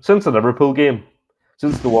 even since the Liverpool game,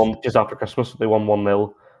 since the one just after Christmas, they won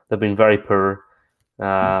 1-0. They've been very poor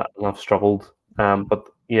and have struggled. But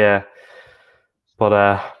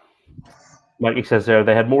Mikey says there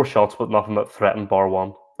they had more shots, but nothing that threatened bar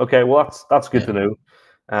one. Okay, well that's good to know.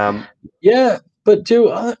 But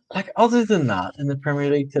Joe, other than that, in the Premier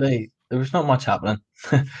League today, there was not much happening.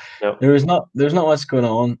 No. There's not much going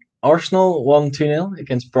on. Arsenal won 2-0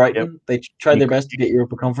 against Brighton. Yep. They tried their best to get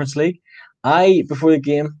Europa Conference League. Before the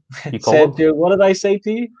game, said, Joe, what did I say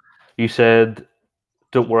to you? You said,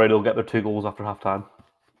 don't worry, they'll get their 2 goals after half-time.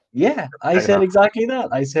 Yeah, I said exactly that.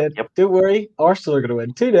 I said, don't worry, Arsenal are going to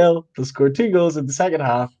win 2-0. They'll score 2 goals in the second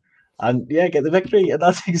half and, get the victory. And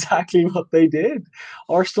that's exactly what they did.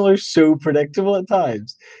 Arsenal are so predictable at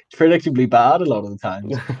times. It's predictably bad a lot of the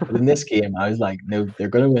times. But in this game, I was like, no, they're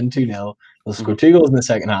going to win 2-0. They'll score 2 goals in the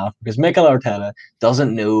second half because Mikel Arteta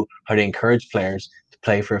doesn't know how to encourage players to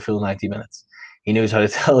play for a full 90 minutes. He knows how to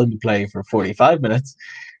tell them to play for 45 minutes.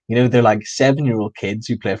 They're like 7-year-old kids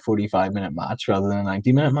who play a 45-minute match rather than a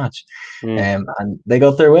 90-minute match. And they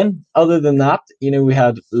got their win. Other than that, we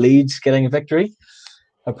had Leeds getting a victory,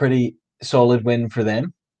 a pretty solid win for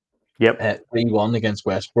them. Yep. 3-1 against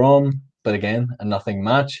West Brom, but again, a nothing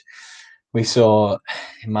match. We saw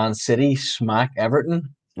Man City smack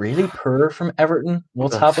Everton. Really poor from Everton.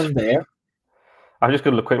 What's happened there? I'm just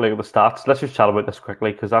going to look quickly at the stats. Let's just chat about this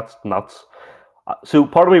quickly because that's nuts. So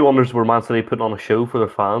part of me wonders were Man City putting on a show for their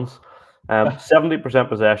fans. 70%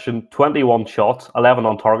 possession, 21 shots, 11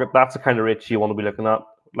 on target. That's the kind of rates you want to be looking at.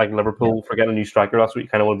 Like Liverpool, for getting a new striker, that's what you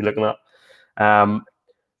kind of want to be looking at.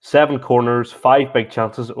 7 corners, 5 big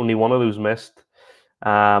chances, only one of those missed.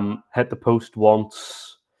 Hit the post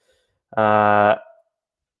once. 92%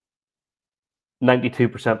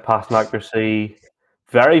 passing accuracy.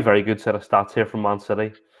 Very, very good set of stats here from Man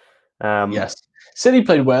City. Yes. City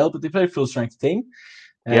played well, but they played full strength team.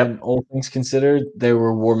 All things considered, they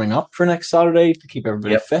were warming up for next Saturday to keep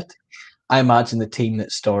everybody fit. I imagine the team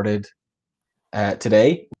that started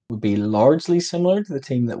today would be largely similar to the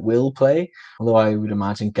team that will play, although I would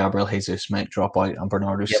imagine Gabriel Jesus might drop out and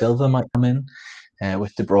Bernardo Silva might come in,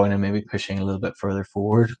 with De Bruyne maybe pushing a little bit further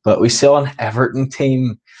forward. But we saw an Everton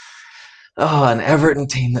team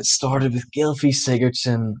that started with Gylfi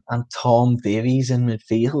Sigurdsson and Tom Davies in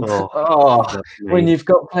midfield. When you've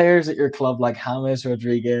got players at your club like James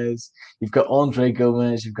Rodriguez, you've got Andre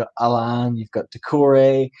Gomez, you've got Alan, you've got Decore,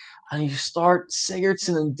 and you start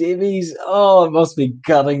Sigurdsson and Davies. Oh, it must be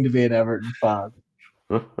gutting to be an Everton fan.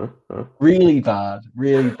 Really bad,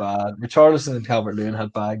 really bad. Richarlison and Calvert-Lewin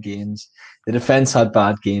had bad games. The defence had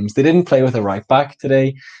bad games. They didn't play with a right back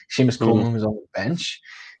today. Seamus Coleman was on the bench.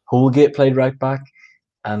 Holgate played right back.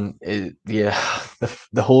 and the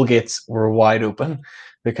whole gates were wide open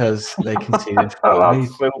because they conceded five.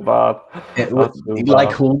 That's so bad. That's so Like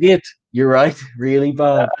bad. Holgate, you're right, really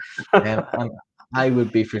bad. And I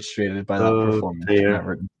would be frustrated by that Oh performance from dear.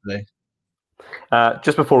 Everton today.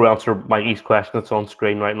 Just before we answer Mikey's question that's on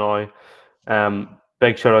screen right now,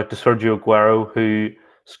 big shout out to Sergio Aguero, who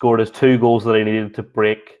scored his 2 goals that he needed to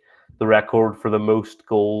break the record for the most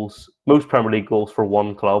Premier League goals for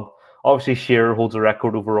one club. Obviously, Shearer holds a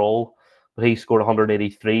record overall, but he scored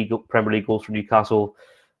 183 Premier League goals for Newcastle.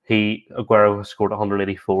 Aguero has scored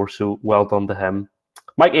 184, so well done to him.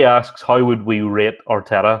 Mikey asks, how would we rate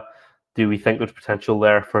Arteta? Do we think there's potential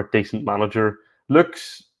there for a decent manager?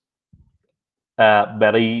 Looks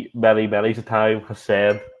Betty's time has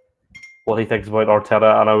said what he thinks about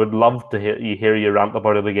Arteta, and I would love to hear you rant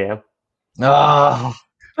about it again. Oh,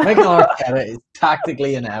 Mikel Arteta is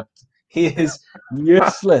tactically inept. He is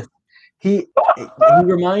useless. He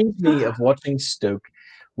reminds me of watching Stoke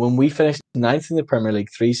when we finished 9th in the Premier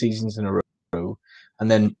League 3 seasons in a row,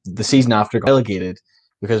 and then the season after got relegated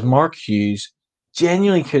because Mark Hughes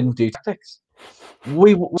genuinely couldn't do tactics.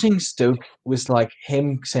 Watching Stoke was like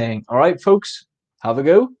him saying, "All right, folks, have a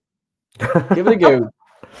go, give it a go."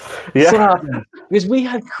 Yeah. So happened because we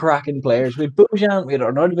had cracking players. We had Bojan, we had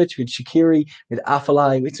Arnautovic, we had Shaqiri, we had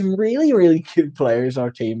Afellay. We had some really, really good players on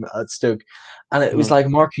our team at Stoke. And it was like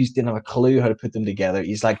Mark Hughes didn't have a clue how to put them together.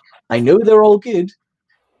 He's like, I know they're all good.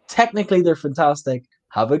 Technically, they're fantastic.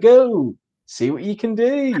 Have a go. See what you can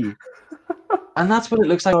do. And that's what it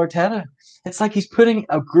looks like Arteta. It's like he's putting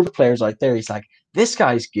a group of players out there. He's like, this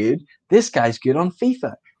guy's good. This guy's good on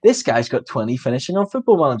FIFA. This guy's got 20 finishing on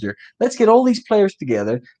Football Manager. Let's get all these players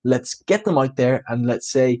together. Let's get them out there and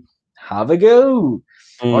let's say, have a go.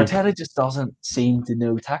 Arteta just doesn't seem to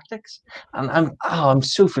know tactics. And I'm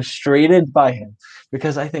so frustrated by him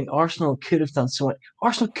because I think Arsenal could have done so much.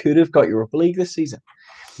 Arsenal could have got Europa League this season.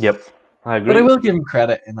 Yep, I agree. But I will give him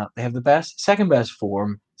credit in that they have the second best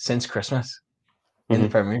form since Christmas in the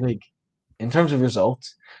Premier League in terms of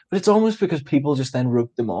results, but it's almost because people just then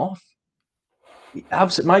wrote them off.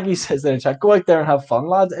 Mikey says there in chat, go out there and have fun,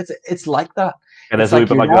 lads. It's like that. It's like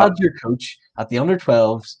your dad, your coach at the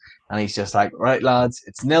under-12s, and he's just like, right, lads,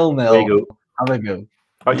 it's 0-0. Have a go.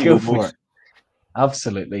 Go for it.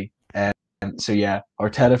 Absolutely. So yeah,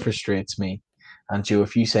 Arteta frustrates me. And Joe,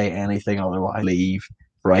 if you say anything otherwise, leave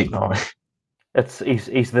right now.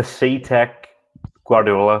 He's the C-Tech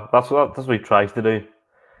Guardiola. That's what he tries to do.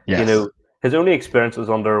 Yes. You know, his only experience is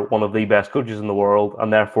under one of the best coaches in the world,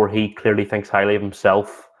 and therefore he clearly thinks highly of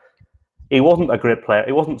himself. He wasn't a great player.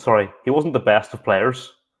 He wasn't the best of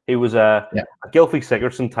players. He was a Gylfi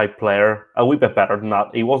Sigurdsson type player, a wee bit better than that.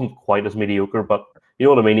 He wasn't quite as mediocre, but you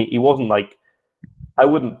know what I mean? He wasn't like, I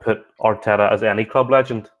wouldn't put Arteta as any club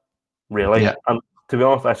legend, really. Yeah. And to be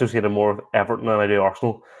honest, I associate him more with Everton than I do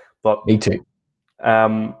Arsenal. But me too.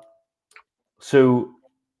 So,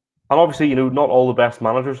 and obviously, you know, not all the best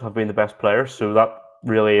managers have been the best players, so that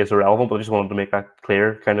really is irrelevant. But I just wanted to make that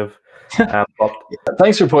clear, kind of. But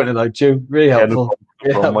thanks for pointing it out, Joe. Really helpful.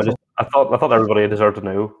 No problem. I thought everybody deserved to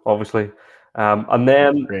know, obviously. And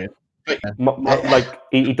then,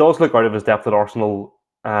 he does look out of his depth at Arsenal,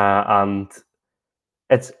 and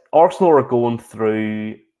Arsenal are going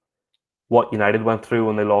through what United went through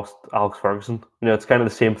when they lost Alex Ferguson. You know, it's kind of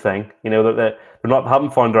the same thing. You know, that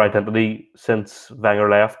haven't found their identity since Wenger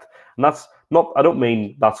left, and that's not. I don't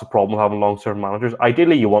mean that's a problem having long-serving managers.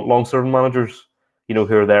 Ideally, you want long-serving managers, you know,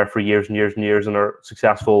 who are there for years and years and years and are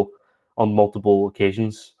successful on multiple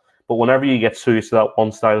occasions. But whenever you get so used to that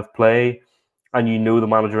one style of play, and you know the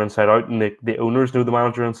manager inside out, and the owners know the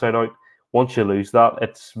manager inside out, once you lose that,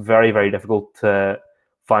 it's very, very difficult to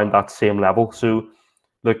find that same level. So,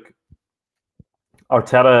 look,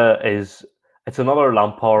 Arteta it's another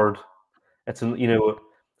Lampard. It's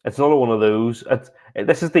another one of those.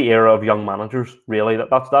 This is the era of young managers, really.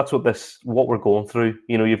 That's what we're going through.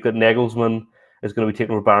 You know, you've got Nagelsmann is going to be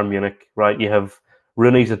taking over Bayern Munich, right? You have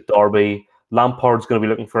Rooney's at Derby. Lampard's going to be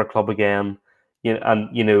looking for a club again. And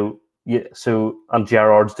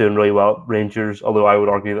Gerrard's doing really well at Rangers. Although I would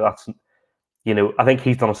argue that's, I think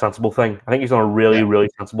he's done a sensible thing. I think he's done a really, really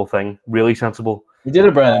sensible thing. Really sensible. He did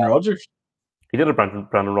a Brendan Rodgers. He did a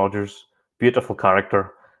Brendan Rodgers. Beautiful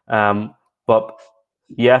character. But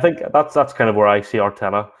yeah, I think that's kind of where I see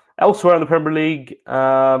Arteta. Elsewhere in the Premier League,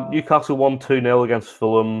 Newcastle won 2-0 against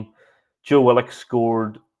Fulham. Joe Willock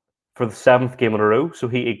scored for the 7th game in a row, so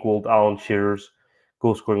he equalled Alan Shearer's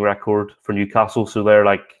goal-scoring record for Newcastle. So they're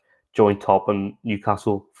like joint top in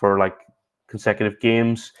Newcastle for like consecutive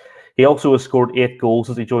games. He also has scored 8 goals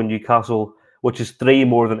since he joined Newcastle, which is 3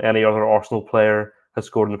 more than any other Arsenal player has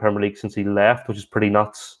scored in the Premier League since he left, which is pretty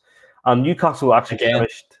nuts. And Newcastle actually Again,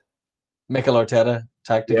 finished. Mikel Arteta, Yeah,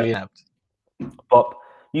 tactically inept. but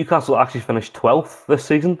Newcastle actually finished 12th this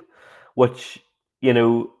season, which, you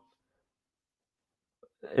know,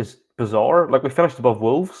 is bizarre. Like, we finished above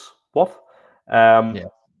Wolves. What? Yeah.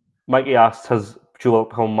 Mikey asked, has Joel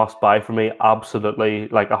become must buy for me? Absolutely,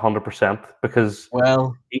 like 100%. Because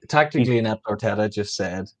Well, he, he, tactically inept Arteta just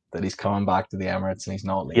said that he's coming back to the Emirates and he's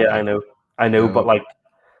not yeah, leaving. I know, So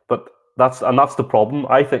but that's the problem.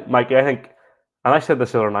 I think, Mikey, and I said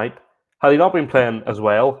this the other night, had he not been playing as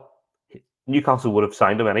well, Newcastle would have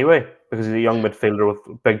signed him anyway because he's a young midfielder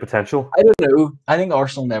with big potential. I don't know. I think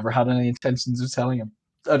Arsenal never had any intentions of selling him.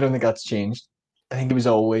 I don't think that's changed. I think he was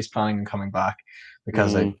always planning on coming back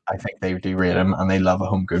because I think they do rate him and they love a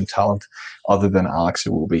homegrown talent other than Alex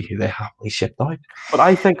Iwobi, who they happily shipped out. But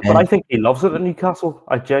I think he loves it at Newcastle.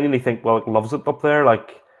 I genuinely think Willock loves it up there.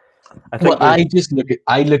 Like, I Well, think there's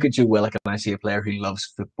I look at Joe Willock and I see a player who loves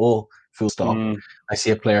football. Full stop. I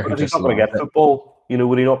see a player who because he's just not going to loves get it. football.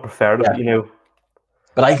 Would he not prefer it? Yeah.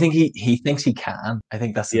 But I think he thinks he can. I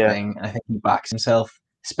think that's the Yeah. thing. I think he backs himself,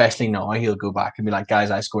 especially now. He'll go back and be like,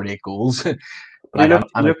 "Guys, I scored 8 goals." But like he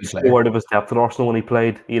I'm a looked good player. scored of his depth in Arsenal when he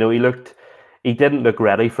played. He didn't look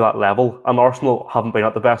ready for that level, and Arsenal haven't been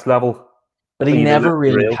at the best level. But he Let's never be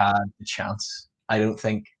really real. had the chance. I don't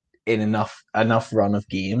think in enough run of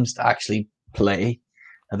games to actually play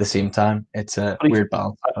at the same time. It's a But weird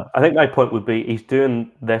balance. I think my point would be he's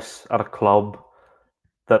doing this at a club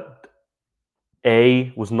that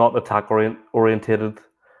A, was not attack orientated,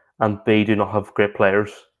 and B, do not have great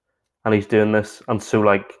players. And he's doing this, and so,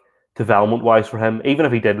 like, development wise for him, even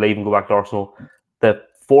if he did leave and go back to Arsenal, the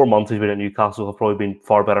 4 months he's been at Newcastle have probably been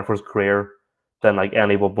far better for his career than like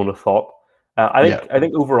anyone would have thought. Yeah. I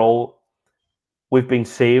think overall we've been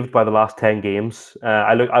saved by the last 10 games.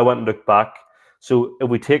 I went and looked back. So if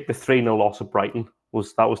we take the 3-0 loss of Brighton,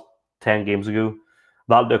 that was 10 games ago.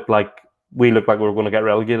 That looked like we were going to get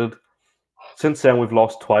relegated. Since then we've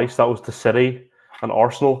lost twice. That was to City and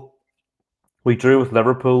Arsenal. We drew with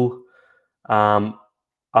Liverpool,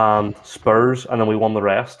 and Spurs, and then we won the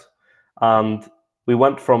rest. And we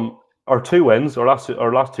went from our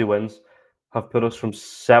last two wins have put us from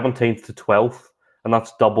 17th to 12th, and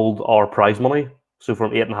that's doubled our prize money. So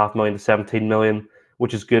from 8.5 million to 17 million,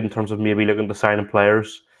 which is good in terms of maybe looking to sign in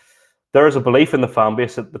players. There is a belief in the fan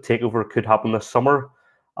base that the takeover could happen this summer.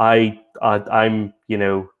 I'm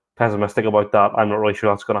pessimistic about that. I'm not really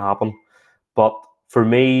sure that's going to happen. But for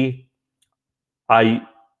me,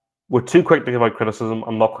 we're too quick to give out criticism.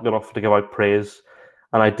 I'm not quick enough to give out praise.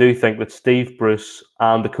 And I do think that Steve Bruce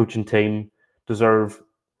and the coaching team deserve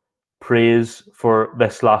praise for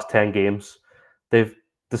this last 10 games. They've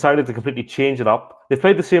decided to completely change it up. They've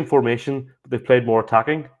played the same formation, but they've played more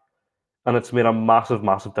attacking. And it's made a massive,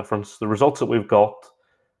 massive difference. The results that we've got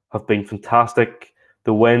have been fantastic.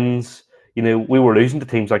 The wins, we were losing to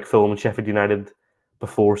teams like Fulham and Sheffield United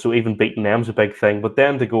before, so even beating them is a big thing. But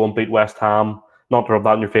then to go and beat West Ham, not to rub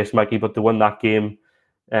that in your face, Mikey, but to win that game,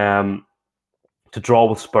 to draw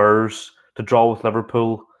with Spurs, to draw with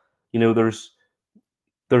Liverpool, there's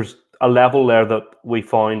a level there that we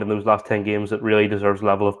found in those last 10 games that really deserves a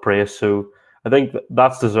level of praise. So I think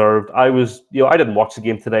that's deserved. I didn't watch the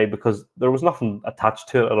game today because there was nothing attached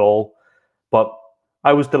to it at all, but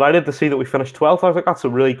I was delighted to see that we finished 12th. I was like, that's a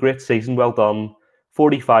really great season. Well done.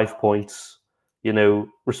 45 points,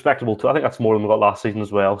 respectable. I think that's more than we got last season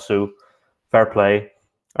as well. So fair play.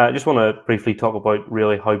 I just want to briefly talk about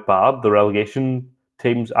really how bad the relegation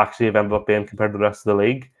teams actually have ended up being compared to the rest of the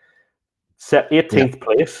league. 18th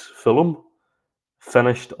place, Fulham,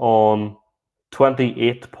 finished on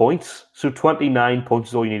 28 points. So 29 points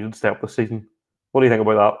is all you needed to stay up this season. What do you think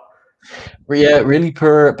about that? Yeah, really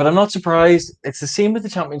poor, but I'm not surprised. It's the same with the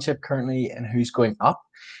Championship currently and who's going up,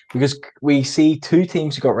 because we see 2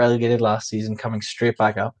 teams who got relegated last season coming straight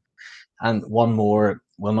back up, and one more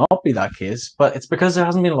will not be that case. But it's because there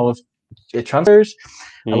hasn't been a lot of transfers,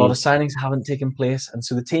 a lot of signings haven't taken place, and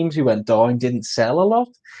so the teams who went down didn't sell a lot,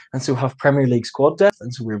 and so have Premier League squad depth,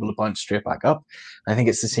 and so we're able to bounce straight back up. I think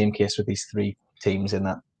it's the same case with these 3 teams in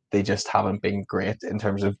that they just haven't been great in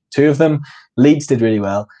terms of 2 of them. Leeds did really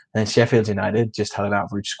well, and then Sheffield United just had an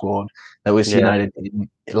average squad that was United in,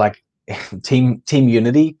 like, team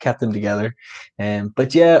unity kept them together.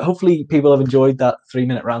 But yeah, hopefully people have enjoyed that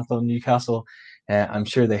 3-minute rant on Newcastle. I'm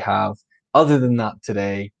sure they have. Other than that,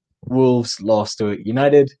 today Wolves lost to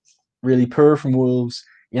United. Really poor from Wolves.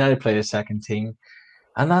 United played a second team,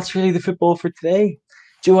 and that's really the football for today.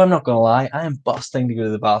 Joe, I'm not going to lie, I am busting to go to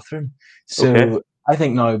the bathroom. So Okay. I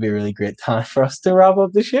think now would be a really great time for us to wrap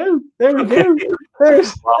up the show. There we go.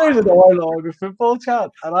 There's an hour long of football chat,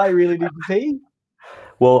 and I really need to pee.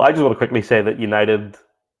 Well, I just want to quickly say that United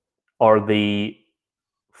are the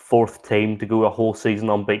 4th team to go a whole season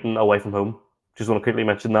unbeaten away from home. Just want to quickly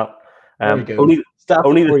mention that. There we go. Only For the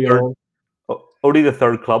third, y'all. only the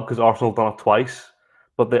 3rd club because Arsenal have done it twice,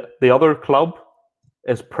 but the other club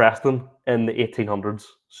is Preston in the 1800s.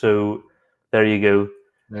 So there you go.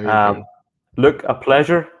 There you go. Look, a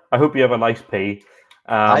pleasure. I hope you have a nice pee.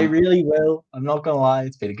 I really will. I'm not gonna lie.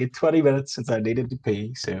 It's been a good 20 minutes since I needed to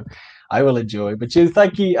pee, so I will enjoy. But Joe,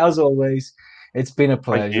 thank you as always. It's been a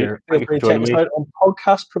pleasure. Feel free to check us out on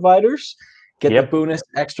podcast providers. Get the bonus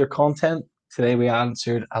extra content. Today we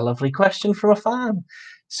answered a lovely question from a fan.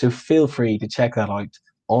 So feel free to check that out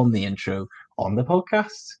on the intro on the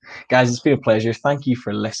podcast. Guys, it's been a pleasure. Thank you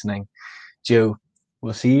for listening. Joe,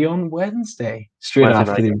 we'll see you on Wednesday, straight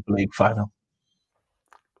after the Europa League final.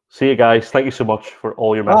 See you guys. Thank you so much for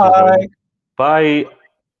all your messages. Bye.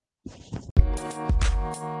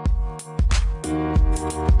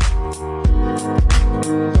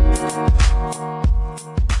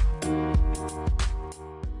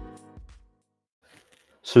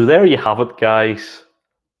 So there you have it, guys.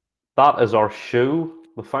 That is our show.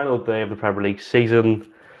 The final day of the Premier League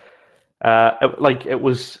season. It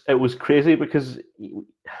was crazy because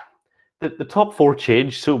the top 4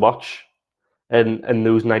 changed so much in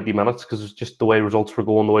those 90 minutes because it's just the way results were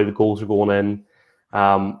going, the way the goals were going in.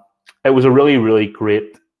 It was a really, really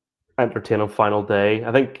great, entertaining final day.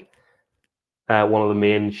 I think one of the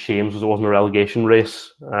main shames was it wasn't a relegation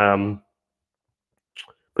race. But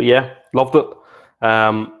yeah, loved it.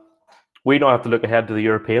 We now have to look ahead to the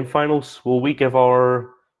European finals. Will we give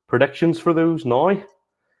our predictions for those now?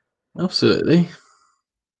 Absolutely.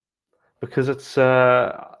 Because it's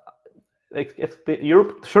the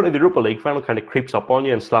Europe. Certainly, the Europa League final kind of creeps up on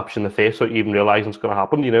you and slaps you in the face without you even realizing it's going to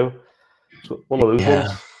happen. You know, so one of those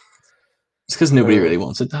ones. It's because nobody really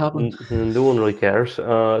wants it to happen. No one really cares.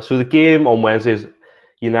 So the game on Wednesday is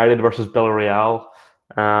United versus Villarreal.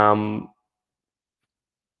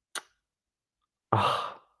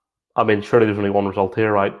 I mean, surely there's only one result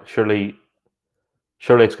here, right? Surely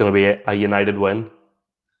it's going to be a United win.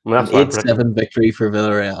 I mean, that's an 8-7 victory for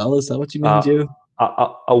Villarreal. Is that what you mean, Joe?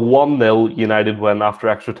 A 1-0 United win after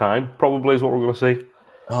extra time probably is what we're going to see.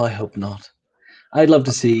 Oh, I hope not. I'd love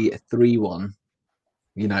to see a 3-1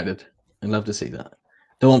 United. I'd love to see that.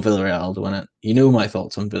 Don't want Villarreal to win it. You know my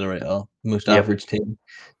thoughts on Villarreal, most average team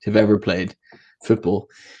to have ever played football.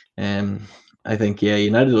 I think,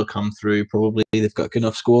 United will come through. Probably they've got good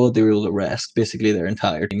enough squad. They were able to rest basically their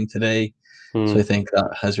entire team today. So I think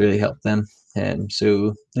that has really helped them.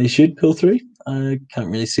 So they should pull through. I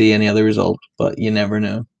can't really see any other result, but you never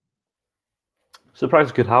know.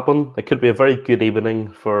 Surprise could happen. It could be a very good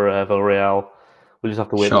evening for Villarreal. We'll just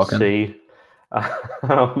have to wait and see.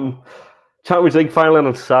 Champions League final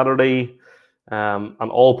on Saturday. An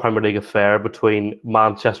all Premier League affair between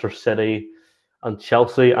Manchester City and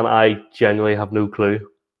Chelsea, and I genuinely have no clue.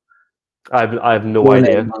 I have no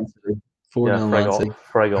idea. 4-0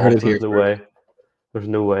 Frag off. There's no way. There's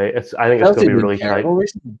no way. I think it's going to be really tight.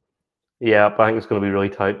 Yeah, but I think it's going to be really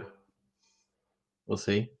tight. We'll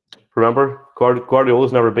see. Remember,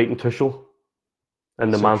 Guardiola's never beaten Tuchel in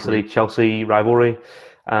the Man City-Chelsea rivalry.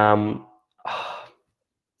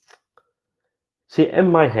 See,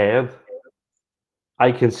 in my head,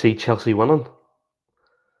 I can see Chelsea winning.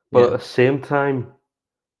 But at the same time,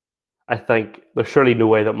 I think there's surely no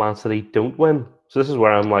way that Man City don't win. So this is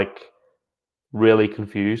where I'm really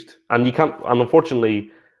confused. And you can't, and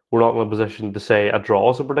unfortunately, we're not in a position to say a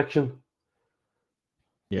draw is a prediction.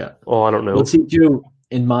 Yeah. Oh, I don't know. Well, see, Joe,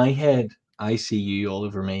 in my head, I see you all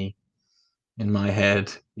over me. In my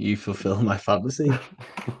head, you fulfill my fantasy.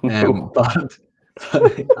 But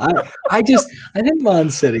I think Man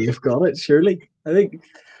City have got it, surely.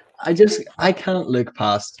 I can't look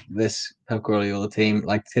past this Pep Guardiola team.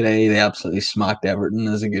 Like today, they absolutely smacked Everton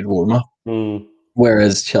as a good warm-up.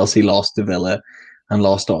 Whereas Chelsea lost to Villa and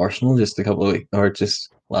lost to Arsenal just a couple of weeks, or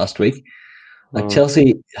just last week. Like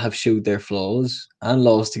Chelsea have showed their flaws and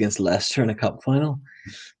lost against Leicester in a cup final.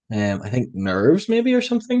 I think nerves maybe or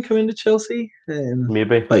something come into Chelsea.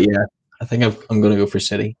 Maybe. But yeah, I think I'm going to go for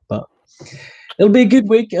City. But it'll be a good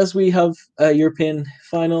week as we have a European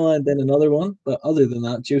final and then another one. But other than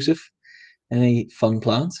that, Joseph, any fun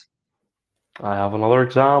plans? I have another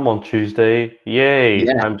exam on Tuesday. Yay!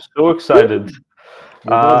 Yeah. I'm so excited.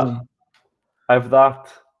 I have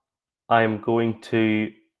that.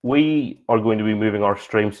 We are going to be moving our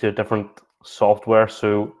streams to a different software,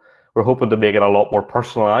 so we're hoping to make it a lot more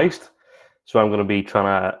personalized. So I'm going to be trying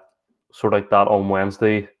to sort out that on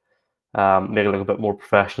Wednesday. make it look a bit more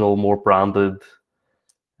professional, more branded.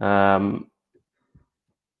 Because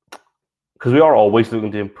we are always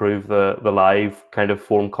looking to improve the live kind of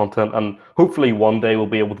form content, and hopefully one day we'll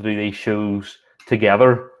be able to do these shows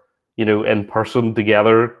together, in person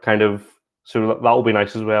together, kind of. So that will be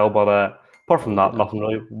nice as well. But apart from that, nothing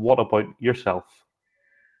really. What about yourself?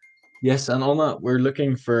 Yes, and on that, we're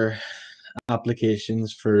looking for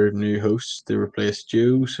applications for new hosts to replace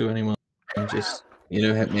Joe. So anyone just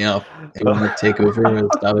hit me up if you want to take over as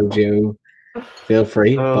StattoJoe, feel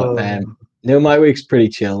free. But no, my week's pretty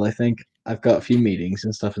chill. I think I've got a few meetings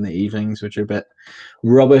and stuff in the evenings, which are a bit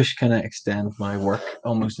rubbish. Kind of extend my work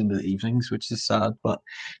almost into the evenings, which is sad. But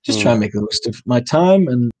just try and make the most of my time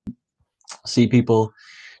and see people,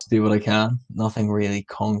 do what I can. Nothing really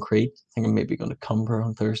concrete. I think I'm maybe going to Cumber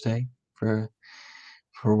on Thursday for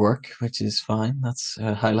work, which is fine. That's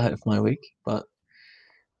a highlight of my week. But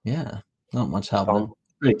yeah, not much happening. Fun.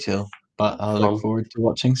 Pretty chill. But I look forward to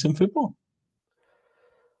watching some football.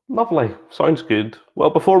 Lovely. Sounds good. Well,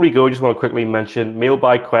 before we go, I just want to quickly mention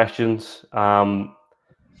mailbag questions.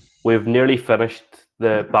 We've nearly finished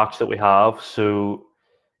the batch that we have. So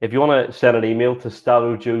if you want to send an email to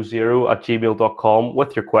StattoJoe0@gmail.com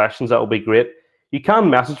with your questions, that will be great. You can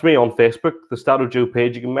message me on Facebook, the StattoJoe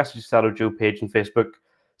page. You can message the StattoJoe page on Facebook.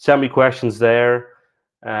 Send me questions there.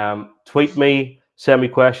 Tweet me, send me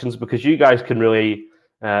questions, because you guys can really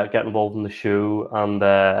get involved in the show and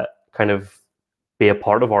kind of be a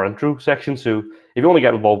part of our intro section. So if you want to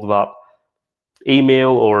get involved with that,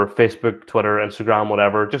 email or Facebook, Twitter, Instagram,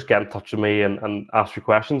 whatever, just get in touch with me and ask your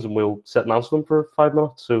questions, and we'll sit and answer them for 5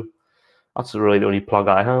 minutes. So that's really the only plug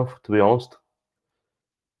I have, to be honest.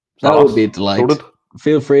 That would be a delight. Sorted?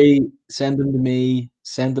 Feel free, send them to me,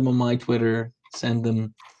 send them on my Twitter, send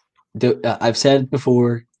them. I've said it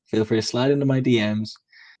before, feel free to slide into my DMs,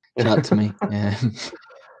 chat to me.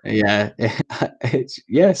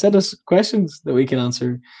 Send us questions that we can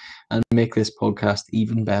answer and make this podcast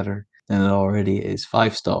even better than it already is.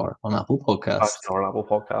 5-star on Apple Podcasts. 5-star on Apple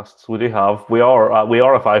Podcasts. We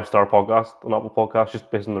are a 5-star podcast on Apple Podcasts, just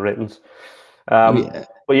based on the ratings.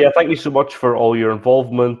 But yeah, thank you so much for all your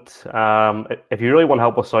involvement. If you really want to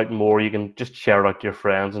help us out more, you can just share it out to your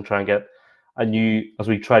friends and try and get as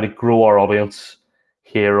we try to grow our audience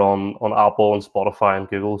here on Apple and Spotify and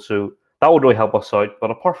Google. So that would really help us out.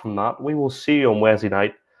 But apart from that, we will see you on Wednesday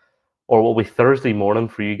night, or will be Thursday morning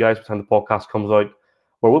for you guys by the time the podcast comes out,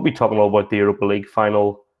 where we'll be talking all about the Europa League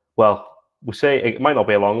final. Well, we say it might not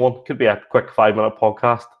be a long one. It could be a quick 5-minute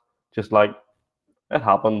podcast, just like it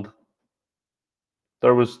happened.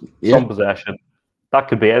 There was some possession. That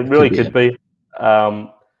could be it. It really could be.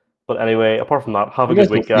 But anyway, apart from that, have a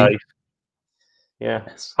good week, guys. Yeah,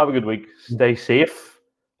 have a good week. Stay safe,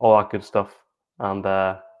 all that good stuff. And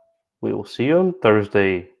we will see you on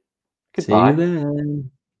Thursday. Goodbye. See you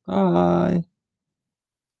then. Bye.